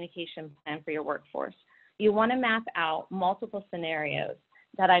out communication plan for your workforce. You want to map out multiple scenarios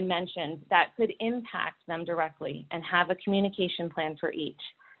that I mentioned that could impact them directly and have a communication plan for each.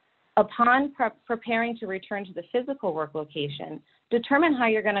 Upon preparing to return to the physical work location, determine how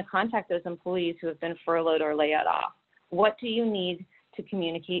you're going to contact those employees who have been furloughed or laid off. What do you need to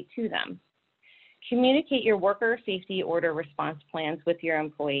communicate to them? Communicate your worker safety order response plans with your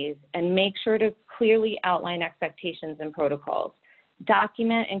employees and make sure to clearly outline expectations and protocols.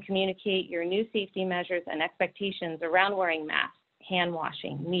 Document and communicate your new safety measures and expectations around wearing masks, hand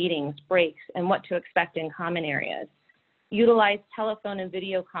washing, meetings, breaks, and what to expect in common areas. Utilize telephone and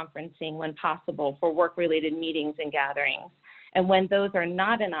video conferencing when possible for work-related meetings and gatherings. And when those are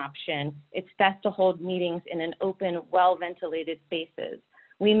not an option, it's best to hold meetings in an open, well-ventilated spaces.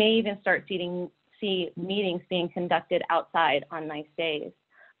 We may even start see meetings being conducted outside on nice days.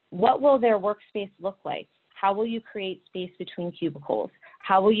 What will their workspace look like? How will you create space between cubicles?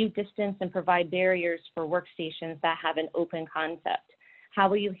 How will you distance and provide barriers for workstations that have an open concept? How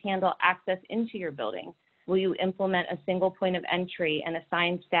will you handle access into your building? Will you implement a single point of entry and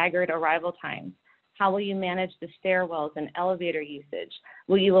assign staggered arrival times? How will you manage the stairwells and elevator usage?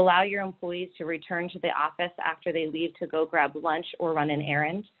 Will you allow your employees to return to the office after they leave to go grab lunch or run an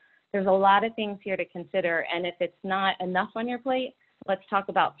errand? There's a lot of things here to consider, and if it's not enough on your plate, let's talk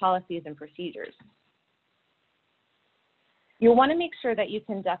about policies and procedures. You'll want to make sure that you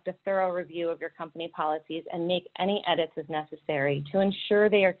conduct a thorough review of your company policies and make any edits as necessary to ensure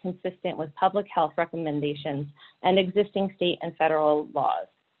they are consistent with public health recommendations and existing state and federal laws.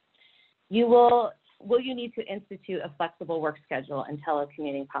 Will you need to institute a flexible work schedule and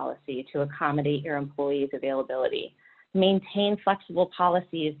telecommuting policy to accommodate your employees' availability? Maintain flexible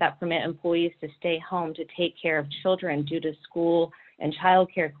policies that permit employees to stay home to take care of children due to school and child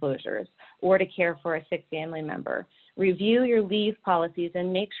care closures or to care for a sick family member. Review your leave policies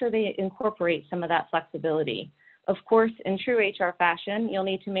and make sure they incorporate some of that flexibility. Of course, in true HR fashion, you'll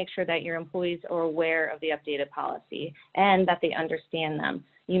need to make sure that your employees are aware of the updated policy and that they understand them.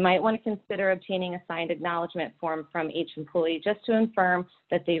 You might want to consider obtaining a signed acknowledgement form from each employee just to confirm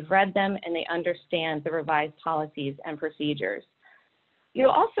that they've read them and they understand the revised policies and procedures.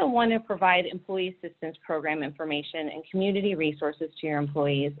 You'll also want to provide employee assistance program information and community resources to your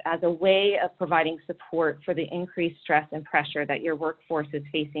employees as a way of providing support for the increased stress and pressure that your workforce is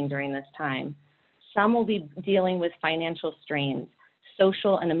facing during this time. Some will be dealing with financial strains,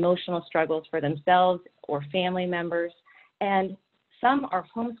 social and emotional struggles for themselves or family members, and Some are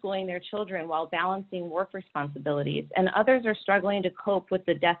homeschooling their children while balancing work responsibilities, and others are struggling to cope with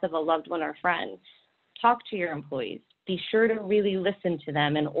the death of a loved one or friend. Talk to your employees. Be sure to really listen to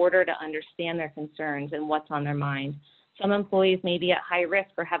them in order to understand their concerns and what's on their mind. Some employees may be at high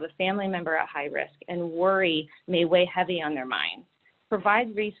risk or have a family member at high risk, and worry may weigh heavy on their mind.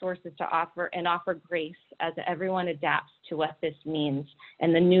 Provide resources to offer grace as everyone adapts to what this means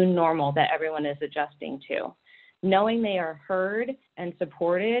and the new normal that everyone is adjusting to. Knowing they are heard and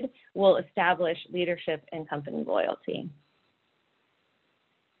supported will establish leadership and company loyalty.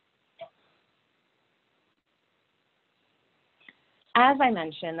 As I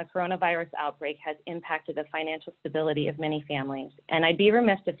mentioned, the coronavirus outbreak has impacted the financial stability of many families, and I'd be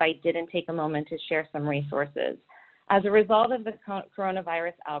remiss if I didn't take a moment to share some resources. As a result of the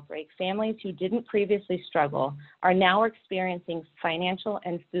coronavirus outbreak, families who didn't previously struggle are now experiencing financial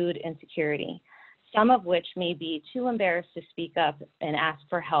and food insecurity, some of which may be too embarrassed to speak up and ask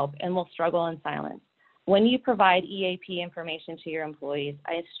for help and will struggle in silence. When you provide EAP information to your employees,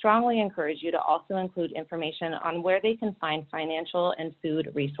 I strongly encourage you to also include information on where they can find financial and food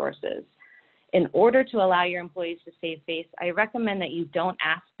resources. In order to allow your employees to save face, I recommend that you don't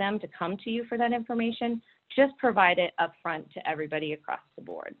ask them to come to you for that information. Just provide it upfront to everybody across the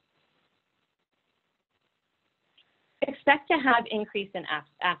board. Expect to have increase in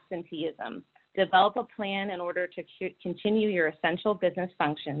absenteeism. Develop a plan in order to continue your essential business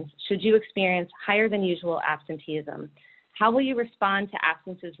functions should you experience higher than usual absenteeism. How will you respond to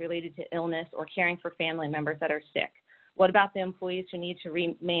absences related to illness or caring for family members that are sick? What about the employees who need to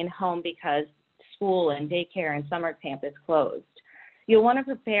remain home because school and daycare and summer camp is closed? You'll want to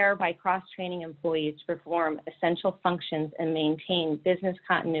prepare by cross-training employees to perform essential functions and maintain business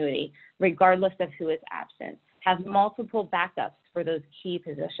continuity regardless of who is absent. Have multiple backups for those key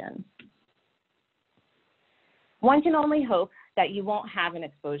positions. One can only hope that you won't have an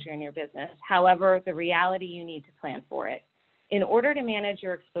exposure in your business. However, the reality, you need to plan for it. In order to manage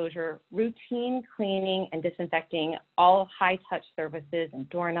your exposure, routine cleaning and disinfecting all high-touch surfaces and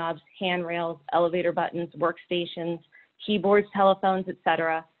doorknobs, handrails, elevator buttons, workstations, keyboards, telephones,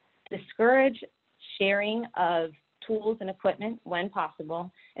 etc. Discourage sharing of tools and equipment when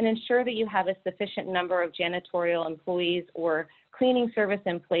possible, and ensure that you have a sufficient number of janitorial employees or cleaning service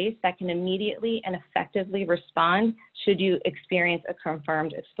in place that can immediately and effectively respond should you experience a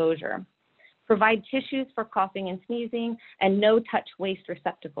confirmed exposure. Provide tissues for coughing and sneezing and no-touch waste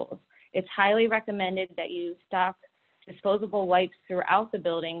receptacles. It's highly recommended that you stock disposable wipes throughout the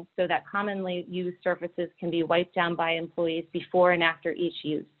building so that commonly used surfaces can be wiped down by employees before and after each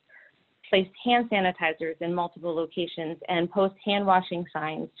use. Place hand sanitizers in multiple locations and post hand washing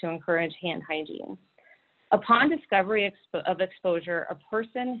signs to encourage hand hygiene. Upon discovery of exposure, a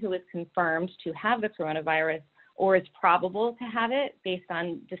person who is confirmed to have the coronavirus or is probable to have it based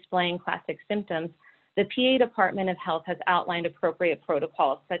on displaying classic symptoms, the PA Department of Health has outlined appropriate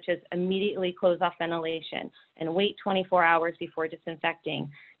protocols such as immediately close off ventilation and wait 24 hours before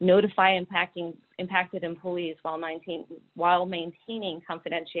disinfecting, notify impacted employees while maintaining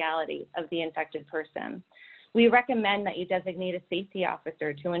confidentiality of the infected person. We recommend that you designate a safety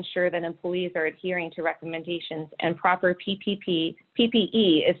officer to ensure that employees are adhering to recommendations and proper PPE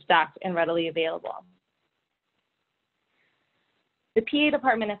is stocked and readily available. The PA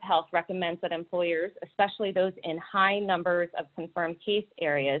Department of Health recommends that employers, especially those in high numbers of confirmed case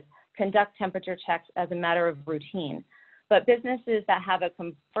areas, conduct temperature checks as a matter of routine. But businesses that have a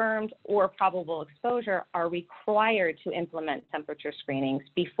confirmed or probable exposure are required to implement temperature screenings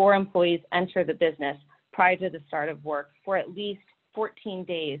before employees enter the business prior to the start of work for at least 14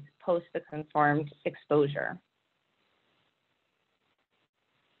 days post the confirmed exposure.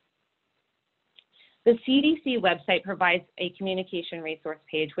 The CDC website provides a communication resource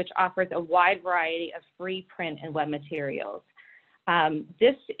page which offers a wide variety of free print and web materials.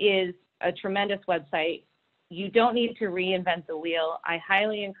 This is a tremendous website. You don't need to reinvent the wheel. I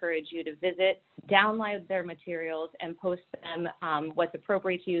highly encourage you to visit, download their materials, and post them what's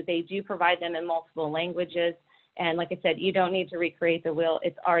appropriate to you. They do provide them in multiple languages. And like I said, you don't need to recreate the wheel.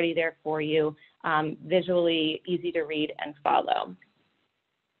 It's already there for you, visually easy to read and follow.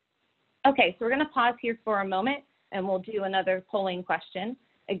 Okay, so we're going to pause here for a moment, and we'll do another polling question.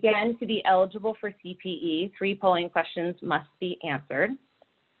 Again, to be eligible for CPE, 3 polling questions must be answered.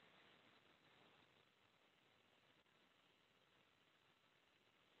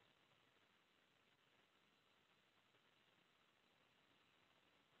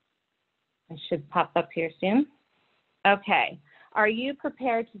 It should pop up here soon. Okay. Are you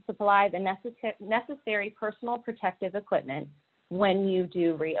prepared to supply the necessary personal protective equipment when you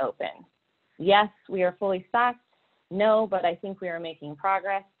do reopen? Yes, we are fully stocked. no, but I think we are making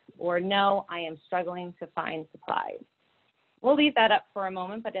progress, or no, I am struggling to find supplies. We'll leave that up for a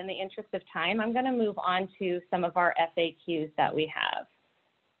moment, but in the interest of time, I'm going to move on to some of our FAQs that we have.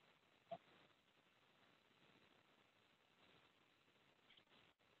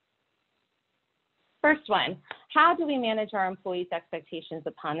 First one, how do we manage our employees' expectations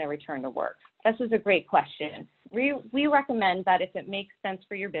upon their return to work? This is a great question. We recommend that if it makes sense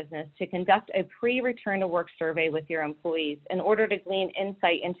for your business to conduct a pre-return to work survey with your employees in order to glean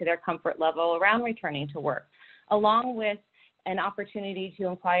insight into their comfort level around returning to work, along with an opportunity to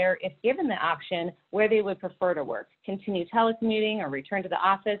inquire, if given the option, where they would prefer to work, continue telecommuting or return to the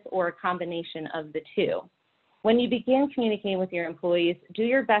office, or a combination of the two. When you begin communicating with your employees, do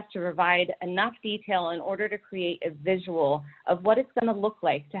your best to provide enough detail in order to create a visual of what it's going to look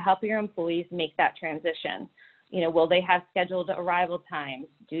like to help your employees make that transition. You know, will they have scheduled arrival times?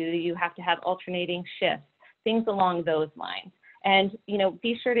 Do you have to have alternating shifts? Things along those lines. And, you know,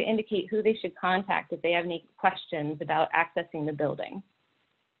 be sure to indicate who they should contact if they have any questions about accessing the building.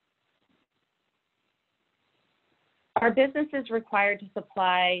 Are businesses required to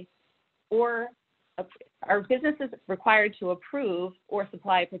supply or are businesses required to approve or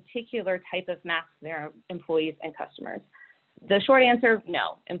supply a particular type of mask to their employees and customers? The short answer,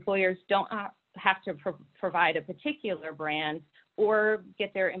 no. Employers don't have to provide a particular brand or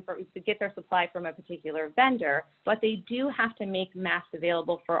get their supply from a particular vendor, but they do have to make masks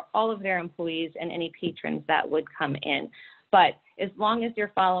available for all of their employees and any patrons that would come in. But as long as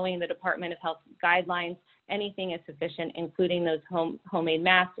you're following the Department of Health guidelines, anything is sufficient, including those homemade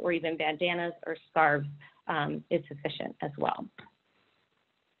masks or even bandanas or scarves is sufficient as well.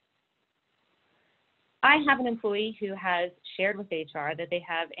 I have an employee who has shared with HR that they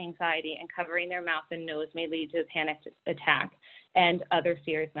have anxiety, and covering their mouth and nose may lead to a panic attack and other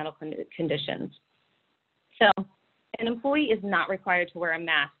serious medical conditions. So an employee is not required to wear a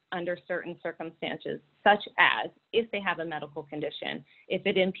mask under certain circumstances, such as if they have a medical condition, if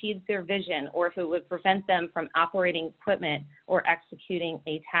it impedes their vision, or if it would prevent them from operating equipment or executing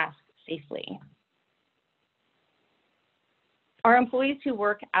a task safely. Are employees who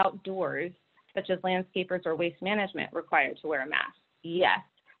work outdoors, such as landscapers or waste management, required to wear a mask? Yes.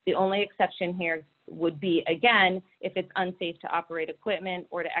 The only exception here would be, again, if it's unsafe to operate equipment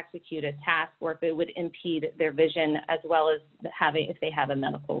or to execute a task, or if it would impede their vision, as well as if they have a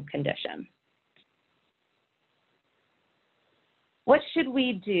medical condition. What should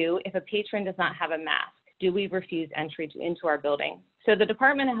we do if a patron does not have a mask? Do we refuse entry into our building? So the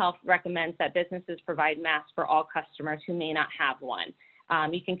Department of Health recommends that businesses provide masks for all customers who may not have one.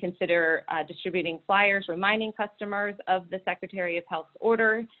 You can consider distributing flyers reminding customers of the Secretary of Health's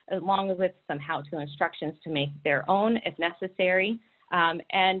order, along with some how-to instructions to make their own if necessary.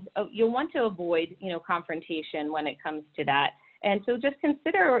 And you'll want to avoid, confrontation when it comes to that. And so just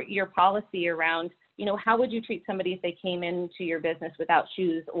consider your policy around, how would you treat somebody if they came into your business without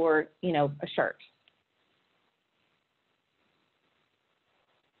shoes or, a shirt?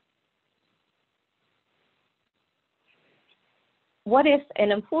 What if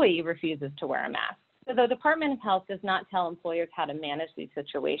an employee refuses to wear a mask? So the Department of Health does not tell employers how to manage these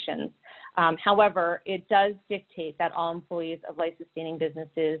situations. However, it does dictate that all employees of life-sustaining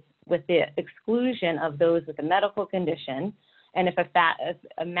businesses, with the exclusion of those with a medical condition, and if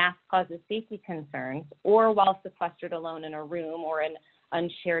a mask causes safety concerns, or while sequestered alone in a room or an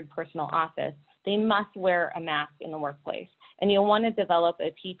unshared personal office, they must wear a mask in the workplace. And you'll want to develop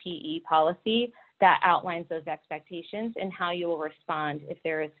a PPE policy that outlines those expectations and how you will respond if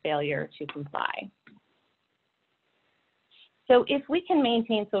there is failure to comply. So if we can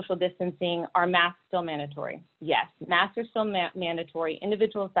maintain social distancing, are masks still mandatory? Yes, masks are still mandatory.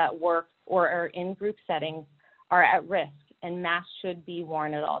 Individuals that work or are in group settings are at risk, and masks should be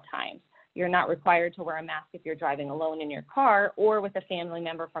worn at all times. You're not required to wear a mask if you're driving alone in your car or with a family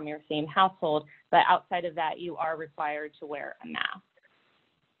member from your same household, but outside of that, you are required to wear a mask.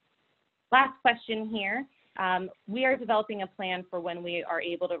 Last question here. We are developing a plan for when we are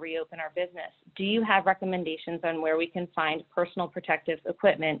able to reopen our business. Do you have recommendations on where we can find personal protective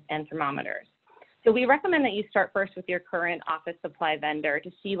equipment and thermometers? So we recommend that you start first with your current office supply vendor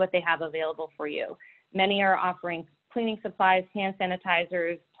to see what they have available for you. Many are offering cleaning supplies, hand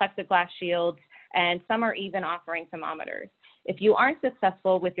sanitizers, plexiglass shields, and some are even offering thermometers. If you aren't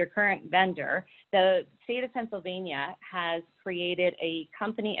successful with your current vendor, the state of Pennsylvania has created a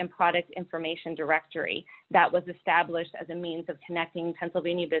company and product information directory that was established as a means of connecting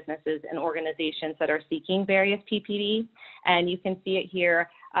Pennsylvania businesses and organizations that are seeking various PPP. And you can see it here,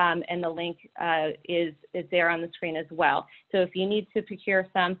 and the link is there on the screen as well. So if you need to procure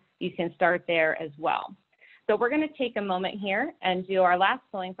some, you can start there as well. So we're going to take a moment here and do our last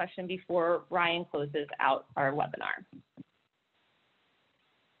polling question before Ryan closes out our webinar.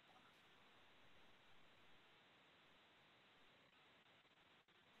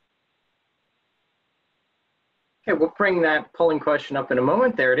 Okay, we'll bring that polling question up in a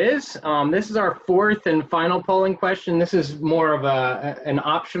moment. There it is. This is our fourth and final polling question. This is more of an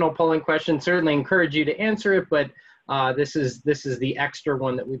optional polling question. Certainly encourage you to answer it, but this is the extra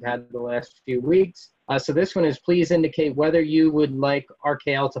one that we've had the last few weeks. So this one is, please indicate whether you would like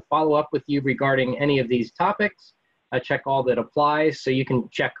RKL to follow up with you regarding any of these topics. Check all that applies, so you can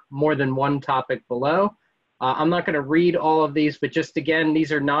check more than one topic below. I'm not going to read all of these, but just again,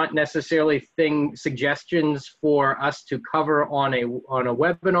 these are not necessarily suggestions for us to cover on a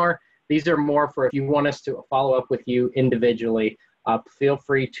webinar. These are more for if you want us to follow up with you individually. Feel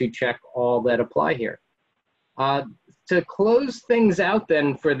free to check all that apply here. To close things out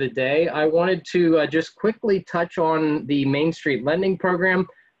then for the day, I wanted to just quickly touch on the Main Street Lending Program.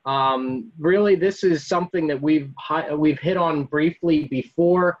 Really, this is something that we've hit on briefly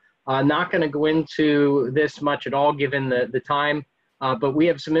before. Not going to go into this much at all given the time, but we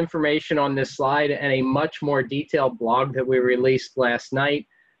have some information on this slide and a much more detailed blog that we released last night.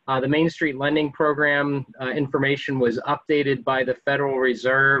 The Main Street Lending Program information was updated by the Federal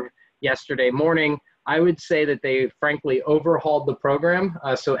Reserve yesterday morning. I would say that they frankly overhauled the program.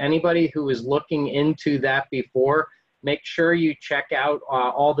 So anybody who was looking into that before, make sure you check out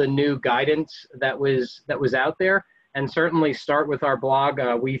all the new guidance that was out there. And certainly start with our blog.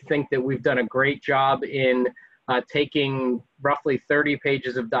 We think that we've done a great job in taking roughly 30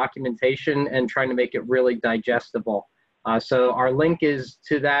 pages of documentation and trying to make it really digestible. So our link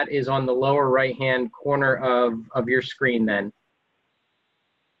to that is on the lower right-hand corner of your screen then.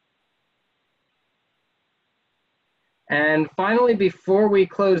 And finally, before we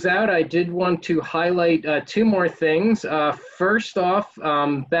close out, I did want to highlight two more things. First off,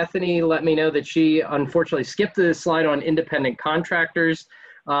 Bethany let me know that she unfortunately skipped the slide on independent contractors.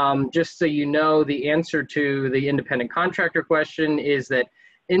 Just so you know, the answer to the independent contractor question is that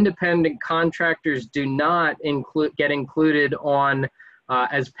independent contractors do not get included on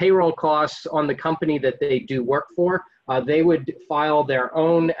as payroll costs on the company that they do work for. They would file their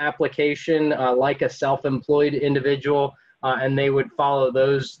own application like a self-employed individual, and they would follow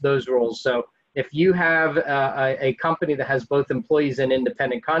those rules. So if you have a company that has both employees and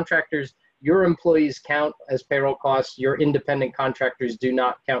independent contractors, your employees count as payroll costs. Your independent contractors do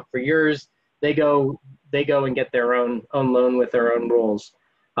not count for yours. They go and get their own loan with their own rules.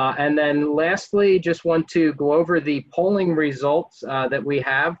 And then lastly, just want to go over the polling results that we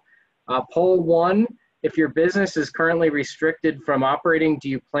have. Poll 1. If your business is currently restricted from operating, do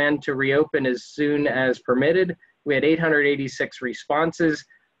you plan to reopen as soon as permitted? We had 886 responses,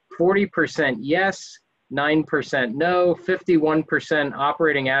 40% yes, 9% no, 51%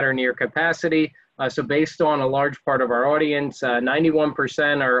 operating at or near capacity. So based on a large part of our audience,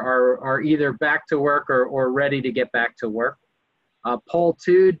 91% are either back to work or ready to get back to work. Poll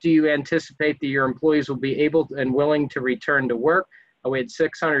 2, do you anticipate that your employees will be able and willing to return to work? We had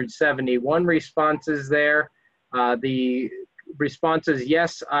 671 responses there. The responses,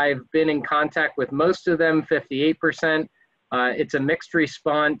 yes, I've been in contact with most of them, 58%. It's a mixed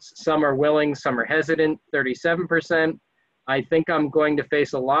response. Some are willing, some are hesitant, 37%. I think I'm going to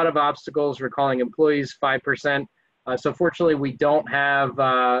face a lot of obstacles recalling employees, 5%. So fortunately, we don't have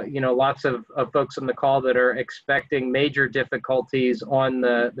lots of folks on the call that are expecting major difficulties on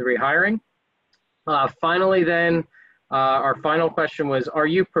the rehiring. Finally then, our final question was, are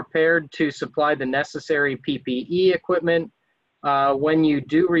you prepared to supply the necessary PPE equipment when you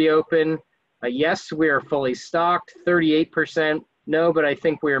do reopen? Yes, we are fully stocked, 38%. No, but I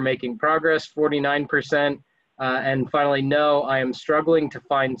think we are making progress, 49%. And finally, no, I am struggling to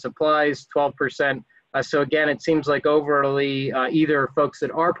find supplies, 12%. So again, it seems like overly either folks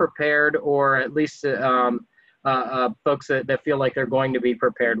that are prepared or at least folks that feel like they're going to be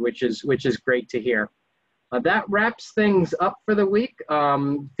prepared, which is great to hear. That wraps things up for the week.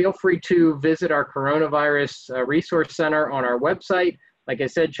 Feel free to visit our Coronavirus Resource Center on our website. Like I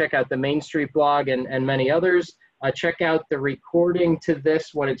said, check out the Main Street blog and many others. Check out the recording to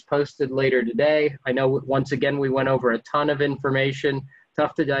this when it's posted later today. I know once again, we went over a ton of information.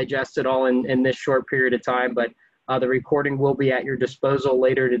 Tough to digest it all in this short period of time, but the recording will be at your disposal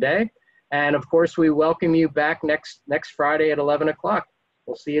later today. And of course, we welcome you back next Friday at 11 o'clock.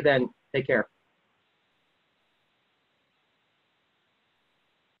 We'll see you then. Take care.